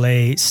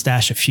stealthily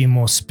stash a few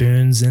more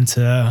spoons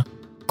into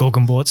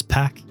Gorgonbort's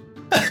pack?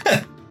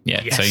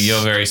 Yeah, Yes. so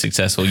you're very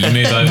successful. You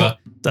move over.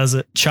 Does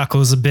it?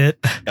 Chuckles a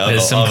bit.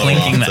 There's some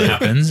clinking that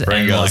happens.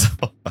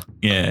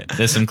 And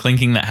there's some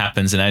clinking that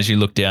happens. And as you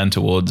look down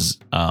towards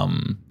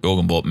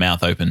Gorgonbort,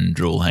 mouth open,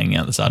 drool hanging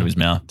out the side of his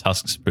mouth,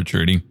 tusks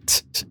protruding.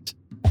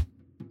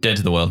 Dead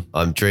to the world.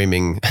 I'm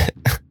dreaming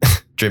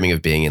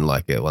of being in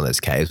like one of those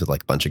caves with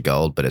like a bunch of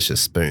gold, but it's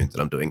just spoons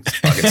and I'm doing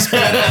fucking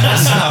spoon.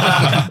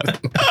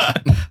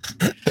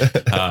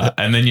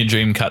 And then your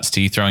dream cuts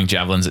to you throwing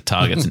javelins at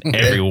targets, and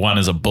every one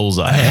is a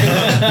bullseye.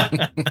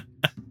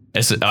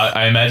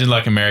 I imagine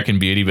like American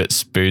Beauty, but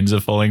spoons are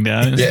falling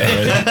down. On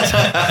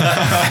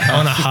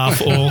a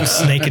half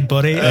orc's naked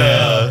body.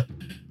 I'm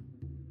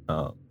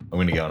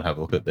going to go and have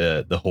a look at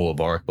the Hall of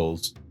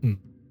Oracles.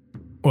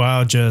 Well,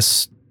 I'll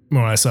just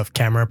more or less off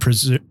camera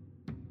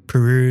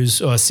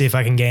peruse or see if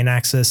I can gain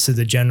access to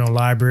the general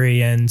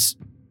library and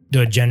do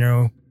a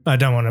general. I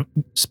don't want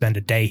to spend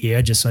a day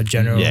here, just a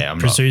general I'm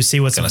peruse, see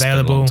what's Gonna spend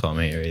a available. long time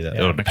here either.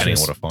 Yeah. Depending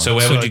on what I find. So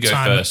where So would you go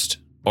time- first?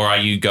 Or are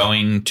you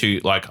going to,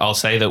 like, I'll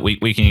say that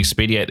we can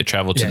expedite the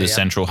travel to Yeah, the yeah.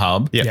 central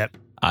hub. Yeah. Yep.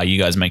 You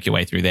guys make your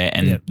way through there.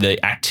 And Yep.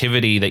 the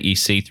activity that you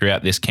see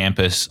throughout this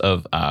campus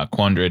of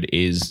Quandrid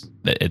is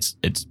that it's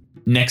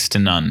next to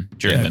none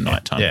during the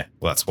nighttime. Yeah,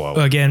 well, that's why.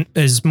 Well, again,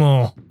 there's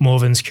more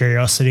Morven's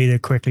curiosity to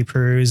quickly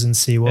peruse and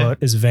see what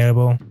is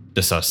available.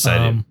 Just I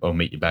say I'll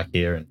meet you back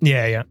here in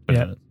Yeah. 20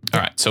 minutes. All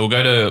right, so we'll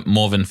go to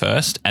Morven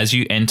first. As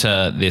you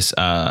enter this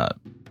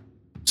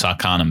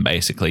Sarcanum,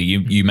 basically,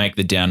 you make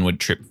the downward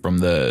trip from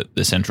the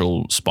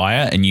central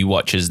spire, and you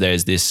watch as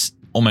there's this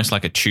almost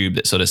like a tube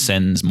that sort of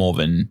sends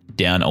Morven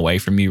down away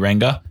from you,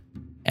 Rengar.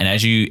 And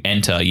as you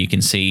enter, you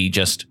can see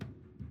just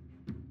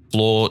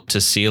floor to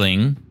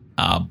ceiling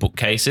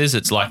bookcases.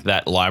 It's like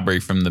that library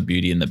from the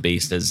Beauty and the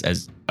Beast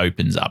as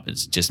opens up.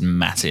 It's just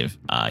massive.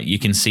 You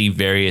can see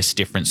various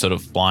different sort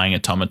of flying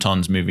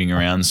automatons moving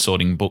around,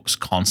 sorting books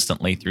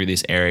constantly through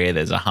this area.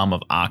 There's a hum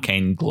of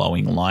arcane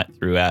glowing light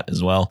throughout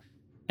as well.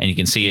 And you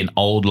can see an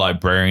old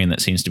librarian that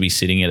seems to be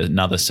sitting at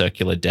another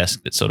circular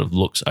desk that sort of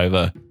looks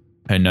over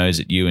her nose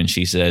at you, and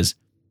she says,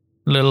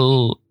 "A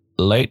little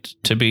late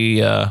to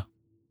be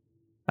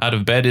out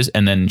of bed?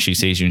 And then she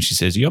sees you and she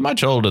says, you're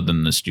much older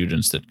than the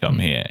students that come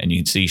here. And you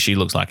can see she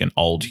looks like an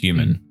old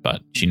human,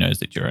 but she knows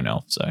that you're an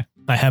elf. So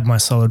I had my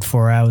solid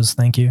 4 hours,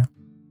 thank you.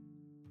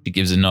 she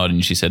gives a nod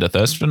and she said, a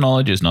thirst for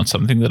knowledge is not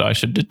something that I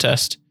should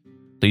detest.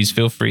 Please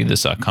feel free.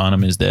 This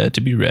arcanum is there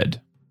to be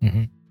read.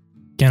 Mm-hmm.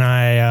 Can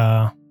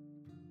I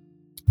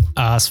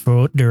ask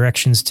for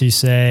directions to,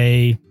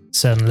 say,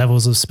 certain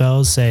levels of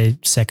spells, say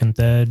second,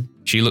 third?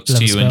 She looks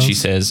to you and she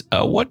says,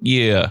 what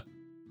year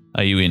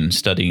are you in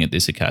studying at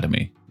this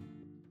academy?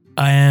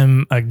 I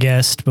am a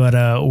guest, but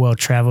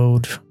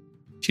well-traveled.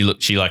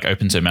 She like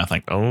opens her mouth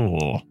like,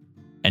 oh.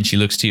 And she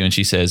looks to you and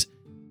she says,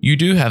 you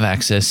do have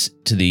access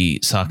to the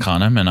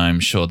Sarcanum, and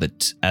I'm sure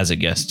that as a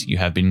guest you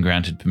have been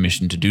granted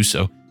permission to do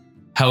so.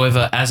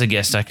 However, as a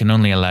guest, I can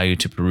only allow you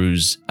to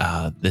peruse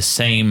the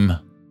same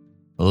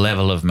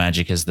level of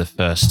magic as the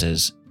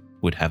firsters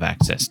would have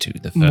access to.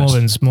 The first.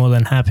 Morven's more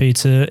than happy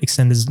to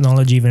extend his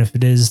knowledge, even if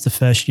it is the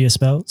first year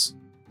spells.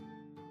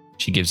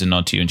 She gives a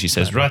nod to you and she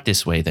says, right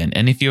this way then.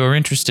 And if you are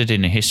interested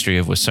in a history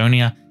of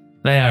Wasonia,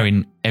 they are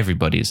in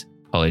everybody's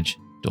college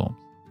dorm.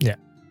 Yeah.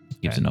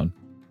 Gives a nod.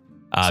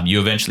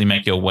 You eventually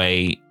make your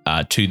way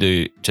to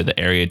the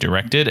area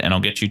directed, and I'll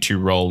get you to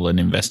roll an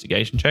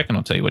investigation check, and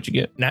I'll tell you what you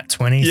get. Nat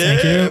 20,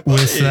 thank you.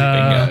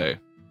 Bingo.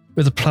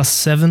 With a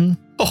 +7,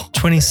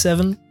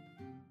 27.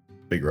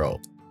 Big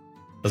roll.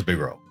 That's a big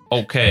roll.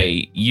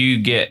 Okay, you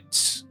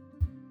get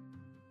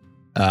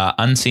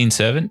Unseen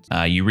Servant.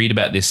 You read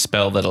about this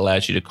spell that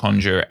allows you to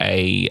conjure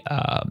a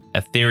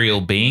ethereal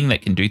being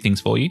that can do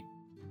things for you.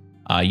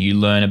 You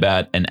learn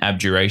about an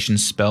abjuration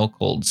spell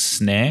called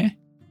Snare.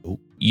 Ooh.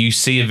 You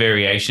see a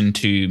variation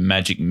to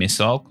magic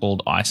missile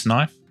called Ice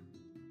Knife,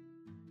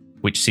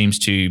 which seems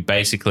to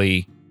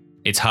basically,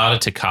 it's harder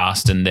to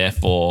cast and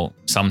therefore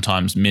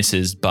sometimes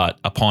misses, but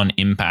upon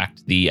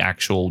impact, the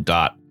actual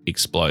dart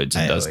explodes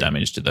and does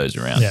damage to those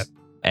around. Yep.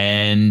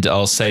 And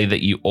I'll say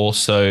that you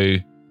also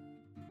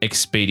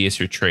Expeditious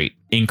Retreat,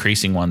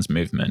 increasing one's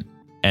movement.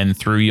 And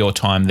through your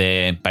time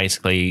there,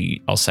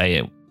 basically, I'll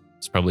say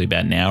it's probably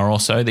about an hour or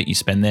so that you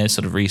spend there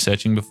sort of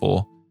researching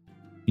before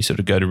you sort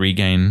of go to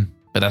regain.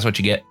 But that's what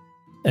you get.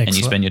 Excellent. And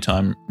you spend your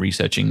time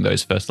researching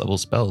those first level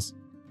spells.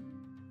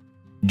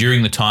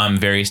 During the time,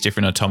 various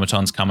different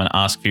automatons come and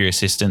ask for your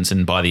assistance,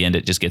 and by the end,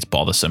 it just gets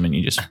bothersome and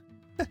you just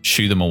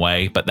shoo them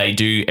away. But they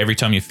do, every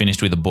time you're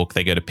finished with a book,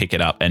 they go to pick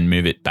it up and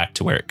move it back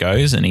to where it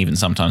goes. And even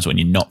sometimes when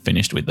you're not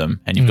finished with them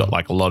and you've got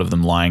like a lot of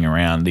them lying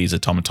around, these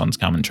automatons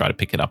come and try to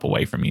pick it up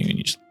away from you, and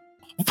you just...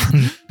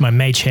 My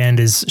mage hand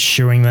is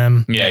shooing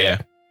them.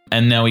 Yeah.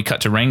 And now we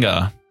cut to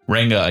Rengar.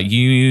 Rengar,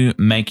 you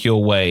make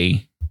your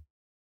way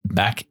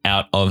back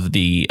out of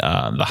the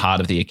heart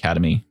of the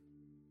academy.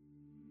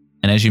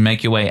 And as you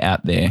make your way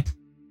out there,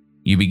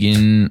 you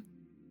begin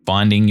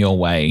finding your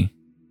way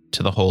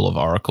to the Hall of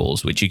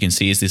Oracles, which you can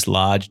see is this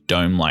large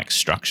dome-like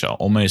structure,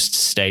 almost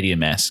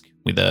stadium-esque,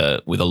 with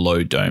a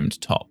low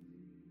domed top.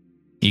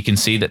 You can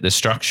see that the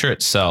structure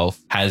itself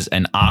has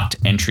an arced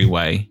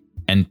entryway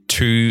and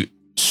two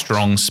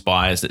strong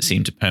spires that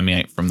seem to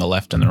permeate from the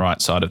left and the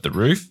right side of the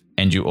roof.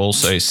 And you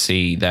also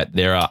see that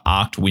there are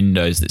arced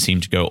windows that seem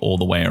to go all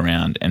the way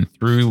around. And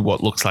through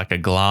what looks like a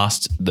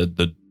glass,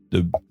 the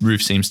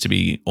roof seems to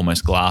be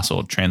almost glass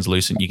or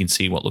translucent. You can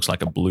see what looks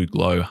like a blue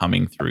glow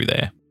humming through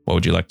there. What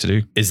would you like to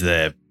do? Is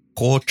there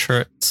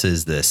portraits?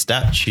 Is there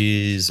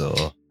statues?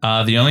 Or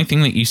the only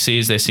thing that you see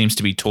is there seems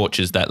to be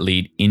torches that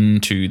lead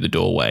into the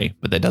doorway,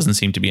 but there doesn't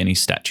seem to be any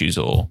statues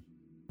or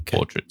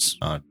portraits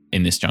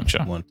in this juncture.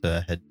 I want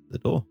to head to the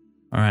door.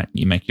 All right,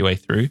 you make your way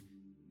through.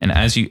 And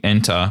as you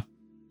enter,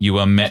 you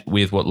are met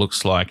with what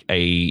looks like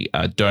a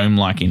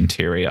dome-like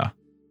interior.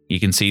 You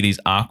can see these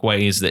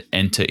archways that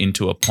enter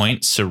into a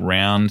point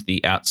surround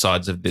the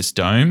outsides of this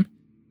dome.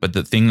 But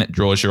the thing that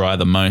draws your eye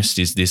the most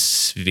is this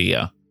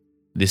sphere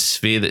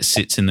that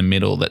sits in the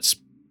middle.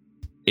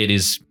 It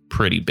is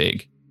pretty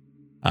big.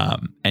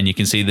 And you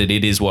can see that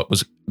it is what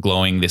was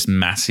glowing this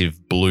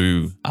massive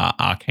blue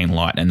arcane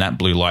light. And that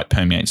blue light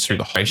permeates through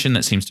the ocean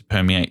that seems to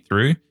permeate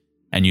through.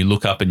 And you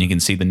look up and you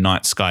can see the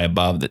night sky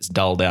above that's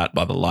dulled out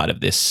by the light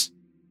of this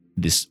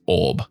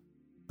orb.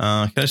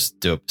 Can I just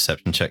do a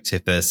perception check, see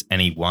if there's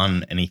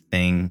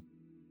anything?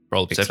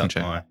 Roll a perception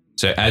check.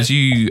 So as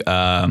you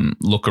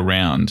look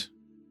around,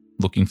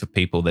 looking for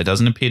people, there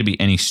doesn't appear to be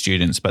any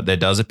students, but there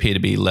does appear to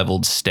be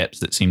leveled steps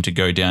that seem to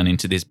go down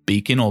into this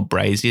beacon or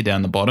brazier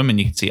down the bottom, and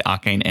you can see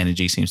arcane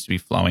energy seems to be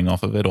flowing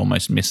off of it,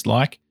 almost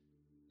mist-like.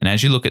 And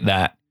as you look at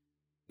that,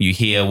 you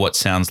hear what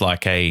sounds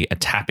like a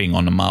tapping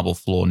on a marble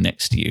floor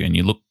next to you, and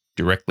you look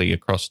directly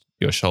across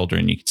your shoulder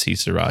and you can see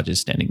Siraj is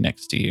standing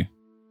next to you.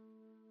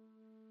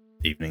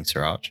 Evening,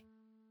 Siraj.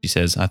 She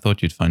says, I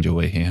thought you'd find your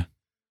way here.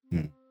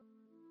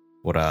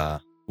 What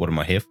am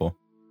I here for?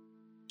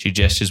 She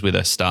gestures with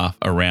her staff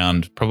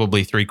around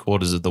probably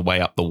 3/4 of the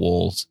way up the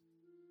walls.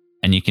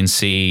 And you can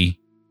see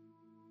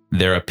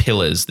there are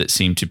pillars that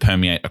seem to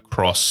permeate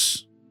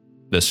across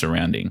the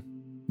surrounding.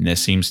 And there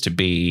seems to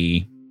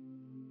be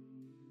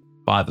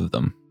 5 of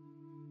them.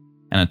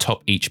 And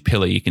atop each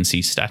pillar, you can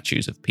see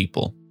statues of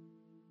people.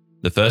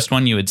 The first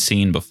one you had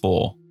seen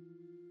before.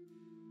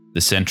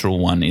 The central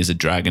one is a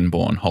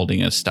dragonborn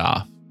holding a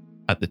staff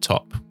at the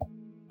top,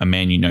 a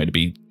man you know to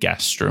be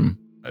Gastrom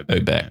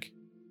Obeck.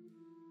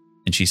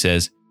 And she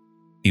says,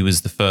 he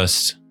was the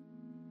first.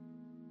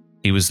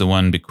 He was the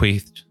one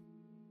bequeathed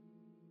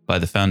by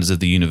the founders of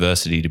the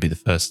university to be the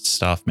first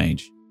staff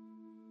mage.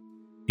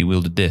 He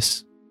wielded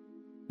this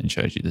and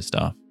showed you the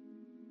staff.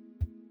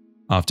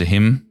 After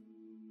him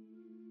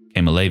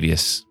came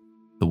Alavius,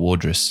 the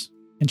wardress,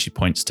 and she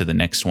points to the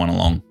next one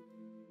along.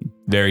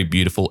 Very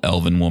beautiful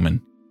elven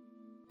woman.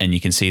 And you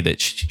can see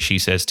that she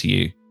says to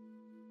you,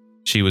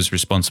 she was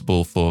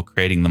responsible for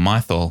creating the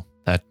mythol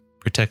that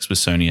protects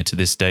Wisonia to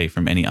this day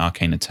from any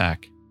arcane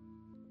attack.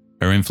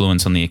 Her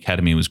influence on the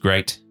academy was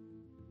great,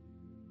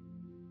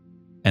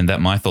 and that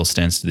mythol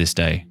stands to this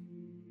day.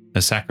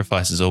 Her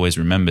sacrifice is always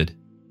remembered,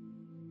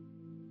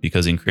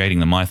 because in creating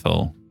the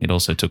mythol, it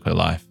also took her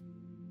life.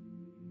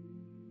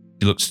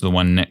 She looks to the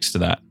one next to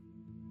that,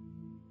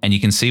 and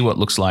you can see what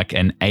looks like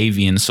an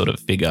avian sort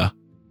of figure,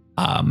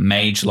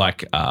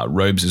 mage-like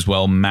robes as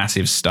well,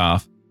 massive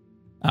staff,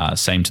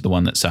 same to the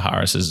one that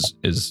Siraj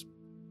is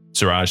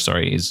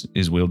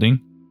wielding.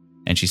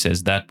 And she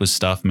says that was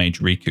staff mage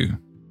Riku.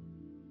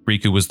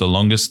 Riku was the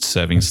longest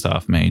serving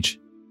staff mage.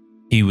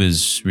 He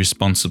was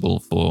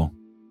responsible for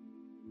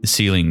the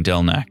sealing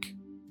Delnak,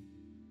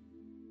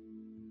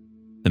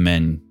 the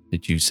men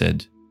that you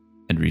said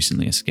had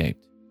recently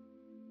escaped.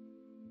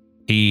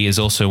 He is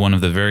also one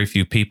of the very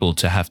few people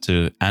to have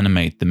to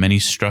animate the many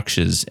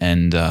structures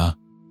and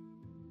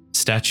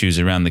statues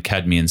around the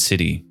Cadmean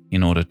city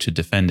in order to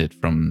defend it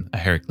from a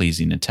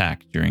Heraclesian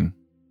attack during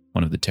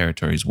one of the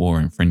territory's war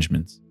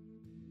infringements.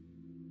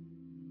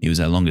 He was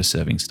our longest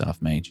serving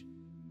staff mage.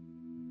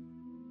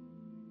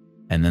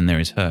 And then there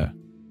is her.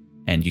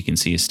 And you can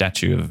see a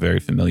statue of a very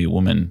familiar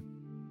woman,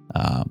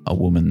 a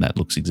woman that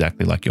looks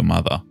exactly like your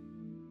mother.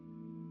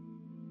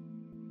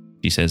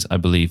 She says, I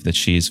believe that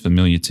she is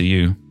familiar to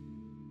you.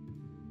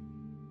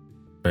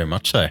 Very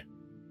much so.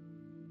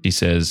 She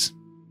says,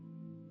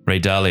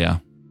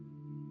 Raydalia,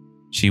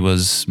 she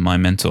was my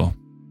mentor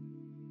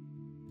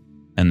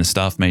and the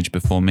staff mage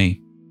before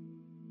me.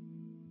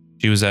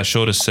 She was our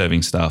shortest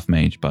serving staff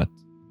mage, but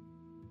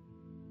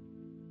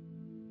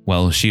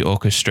well, she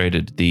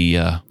orchestrated the,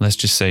 let's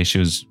just say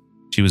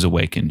she was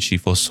awakened. She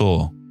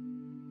foresaw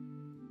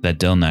that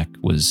Delnak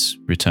was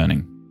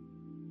returning.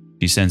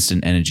 She sensed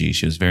an energy.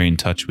 She was very in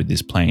touch with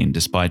this plane,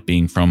 despite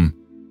being from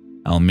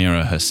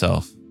Almira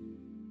herself.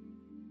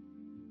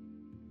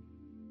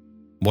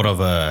 What of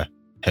her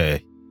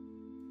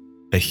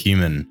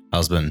human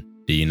husband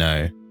do you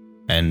know?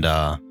 And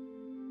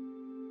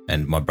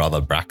my brother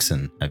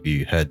Braxton, have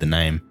you heard the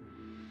name?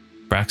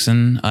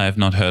 Braxton, I have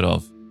not heard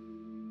of,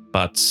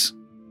 but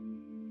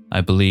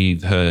I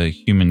believe her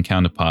human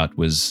counterpart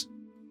was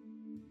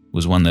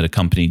one that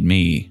accompanied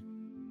me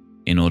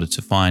in order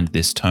to find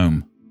this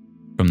tome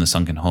from the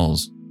sunken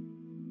halls.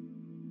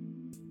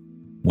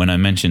 When I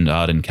mentioned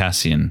Arden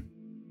Cassian,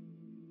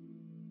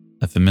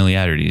 a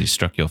familiarity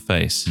struck your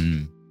face.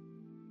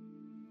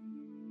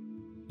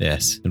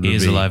 Yes. He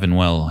is alive and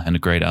well and a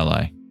great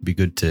ally. Be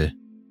good to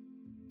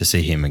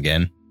see him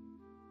again.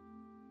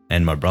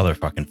 And my brother,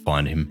 if I can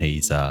find him,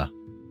 he's rather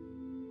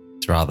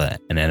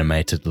an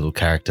animated little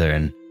character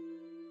and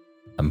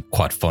I'm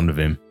quite fond of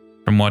him.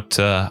 From what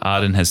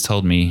Arden has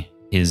told me,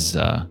 his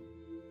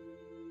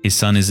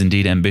son is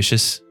indeed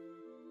ambitious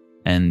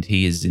and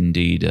he is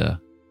indeed,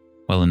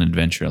 an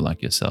adventurer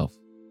like yourself.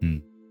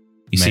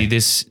 You see,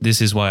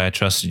 this is why I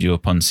trusted you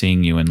upon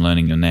seeing you and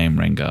learning your name,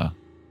 Rengar.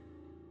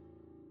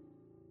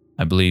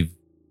 I believe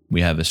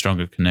we have a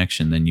stronger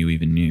connection than you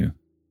even knew.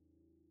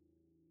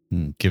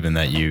 Given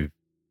that you've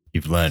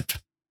learnt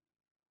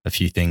a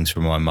few things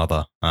from my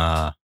mother,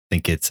 I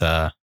think it's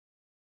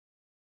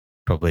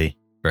probably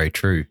very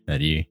true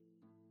that you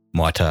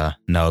might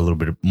know a little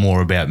bit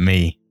more about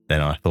me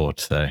than I thought.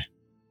 So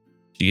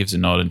she gives a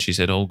nod and she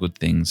said, all good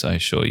things, I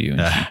assure you,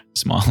 and she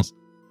smiles.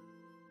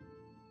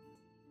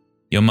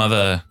 Your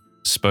mother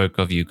spoke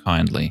of you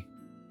kindly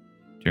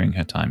during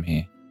her time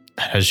here.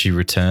 Has she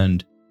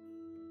returned?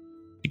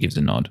 She gives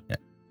a nod. Yeah.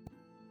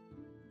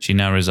 She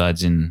now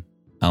resides in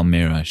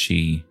Almira.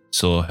 She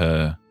saw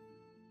her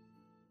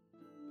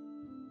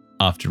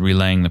after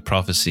relaying the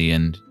prophecy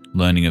and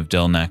learning of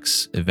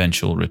Delnak's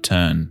eventual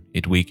return.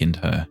 It weakened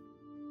her.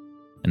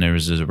 And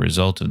as a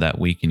result of that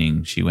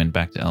weakening, she went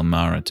back to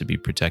Almara to be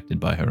protected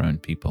by her own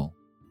people.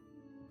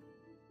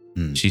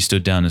 She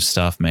stood down as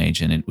staff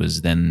mage, and it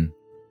was then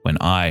when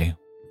I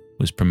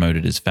was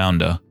promoted as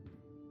founder,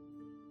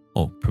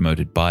 or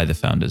promoted by the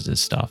founders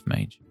as staff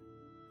mage.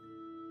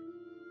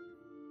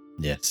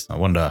 Yes, I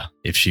wonder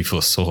if she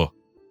foresaw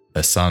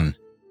her son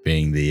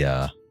being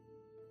the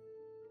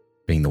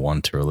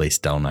one to release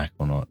Delnak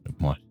or not. It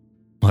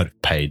might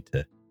have paid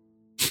to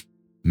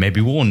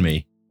maybe warn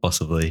me,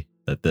 possibly,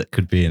 that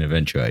could be an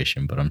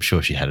eventuation, but I'm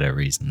sure she had her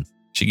reasons.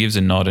 She gives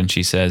a nod and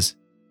she says,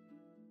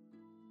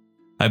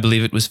 I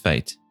believe it was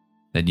fate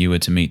that you were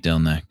to meet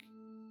Delnak.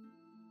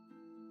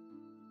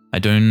 I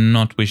do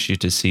not wish you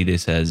to see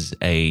this as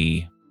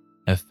a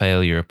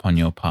failure upon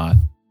your part.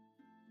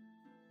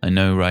 I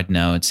know right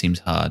now it seems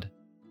hard.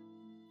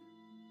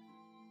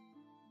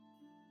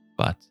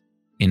 But,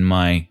 in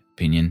my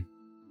opinion,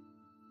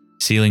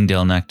 sealing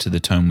Delnak to the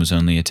tome was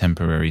only a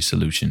temporary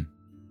solution.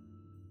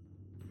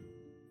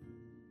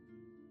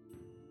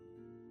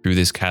 Through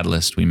this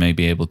catalyst, we may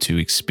be able to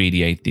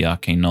expedite the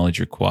arcane knowledge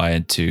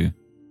required to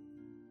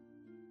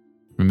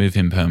remove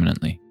him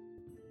permanently.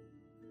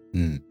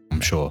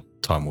 I'm sure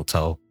time will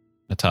tell.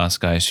 A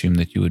task I assume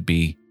that you would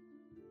be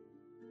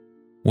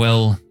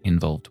well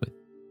involved with.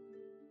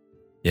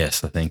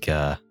 Yes, I think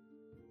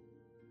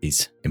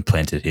he's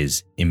implanted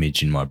his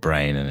image in my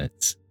brain, and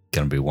it's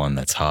going to be one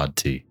that's hard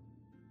to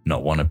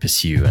not want to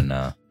pursue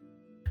and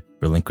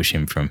relinquish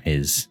him from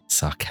his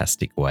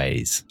sarcastic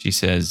ways. She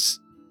says,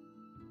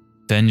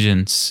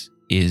 vengeance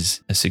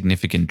is a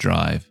significant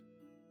drive.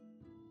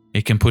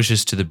 It can push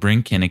us to the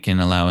brink, and it can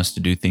allow us to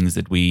do things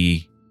that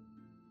we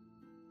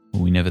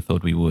never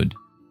thought we would.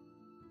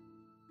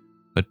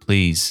 But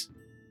please,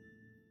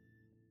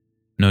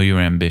 know your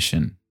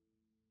ambition,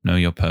 know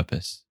your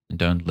purpose, and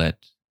don't let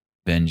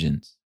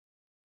vengeance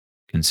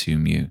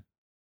consume you.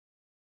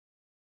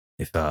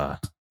 If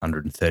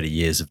 130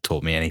 years have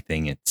taught me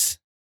anything, it's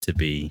to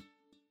be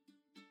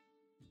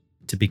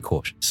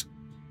cautious.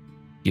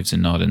 Gives a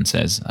nod and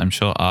says, I'm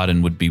sure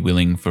Arden would be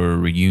willing for a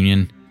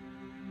reunion.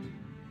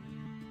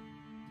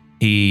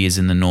 He is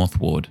in the North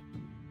Ward,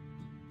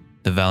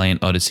 the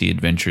Valiant Odyssey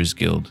Adventurers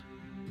Guild.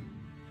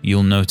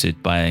 You'll note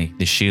it by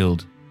the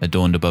shield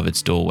adorned above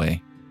its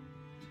doorway.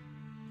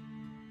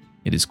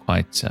 It is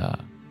quite,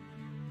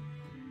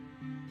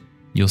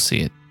 you'll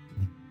see it.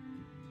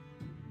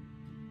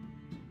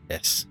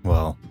 Yes,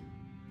 well,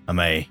 I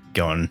may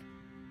go and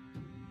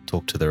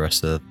talk to the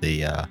rest of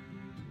the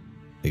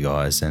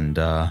guys, and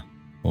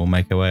we'll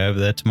make our way over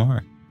there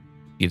tomorrow.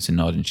 Gives a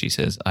nod and she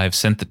says, I have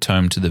sent the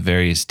tome to the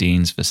various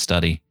deans for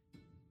study.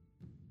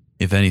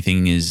 If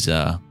anything is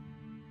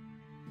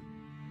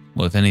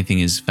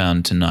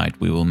found tonight,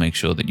 we will make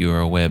sure that you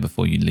are aware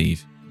before you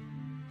leave.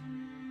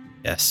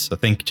 Yes, I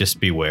think just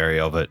be wary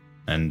of it,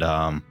 and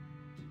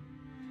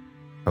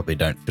probably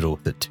don't fiddle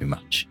with it too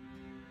much.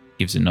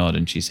 Gives a nod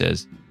and she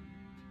says,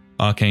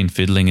 arcane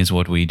fiddling is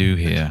what we do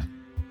here.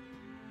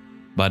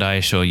 But I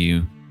assure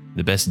you,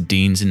 the best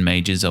deans and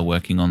mages are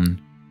working on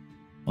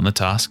the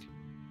task.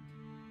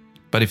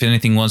 But if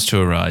anything was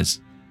to arise,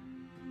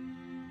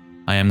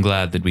 I am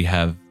glad that we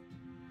have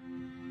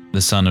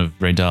the son of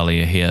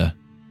Redalia here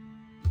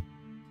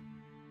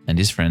and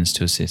his friends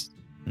to assist.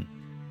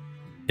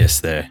 Yes,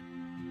 they're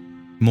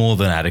more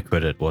than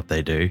adequate at what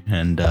they do,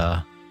 and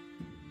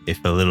if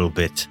a little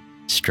bit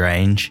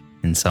strange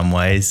in some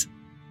ways,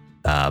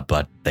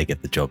 but they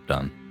get the job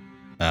done.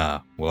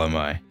 Well,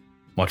 I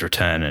might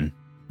return and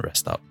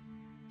rest up.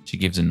 She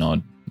gives a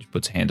nod. She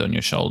puts a hand on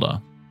your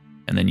shoulder,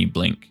 and then you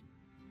blink,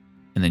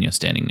 and then you're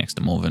standing next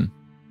to Morven.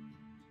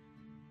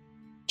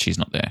 She's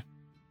not there.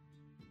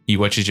 You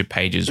watch as your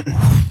pages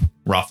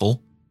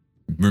ruffle,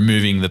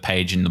 removing the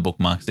page in the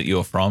bookmarks that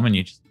you're from, and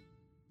you just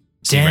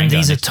see Damn, Rengar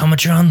these next to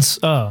automatrons.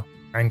 Oh,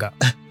 Rengar.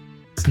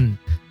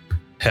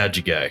 How'd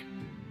you go?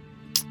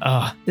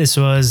 This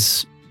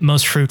was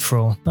most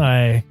fruitful.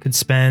 I could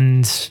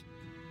spend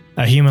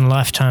a human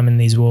lifetime in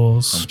these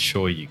walls. I'm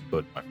sure you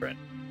could, my friend.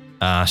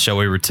 Shall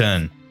we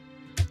return?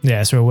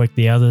 Yeah, so we'll wake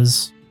the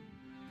others.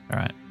 All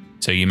right.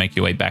 So you make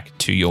your way back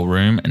to your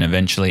room, and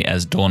eventually,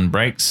 as dawn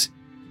breaks,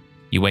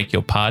 you wake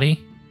your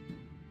party,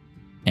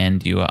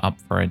 and you are up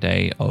for a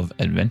day of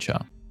adventure.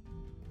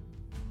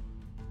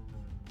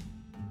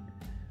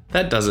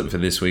 That does it for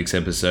this week's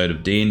episode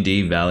of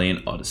D&D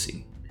Valiant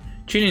Odyssey.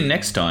 Tune in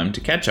next time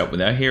to catch up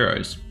with our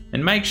heroes,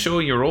 and make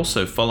sure you're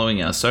also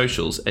following our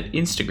socials at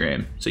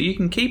Instagram so you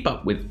can keep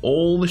up with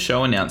all the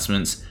show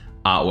announcements,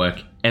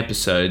 artwork,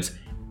 episodes,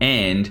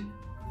 and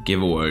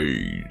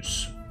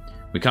giveaways.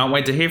 We can't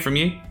wait to hear from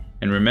you,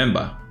 and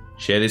remember,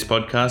 share this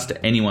podcast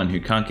to anyone who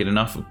can't get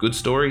enough of good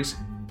stories,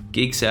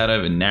 geeks out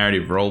over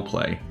narrative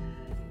roleplay,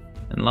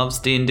 and loves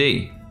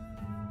D&D.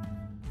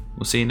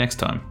 We'll see you next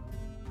time.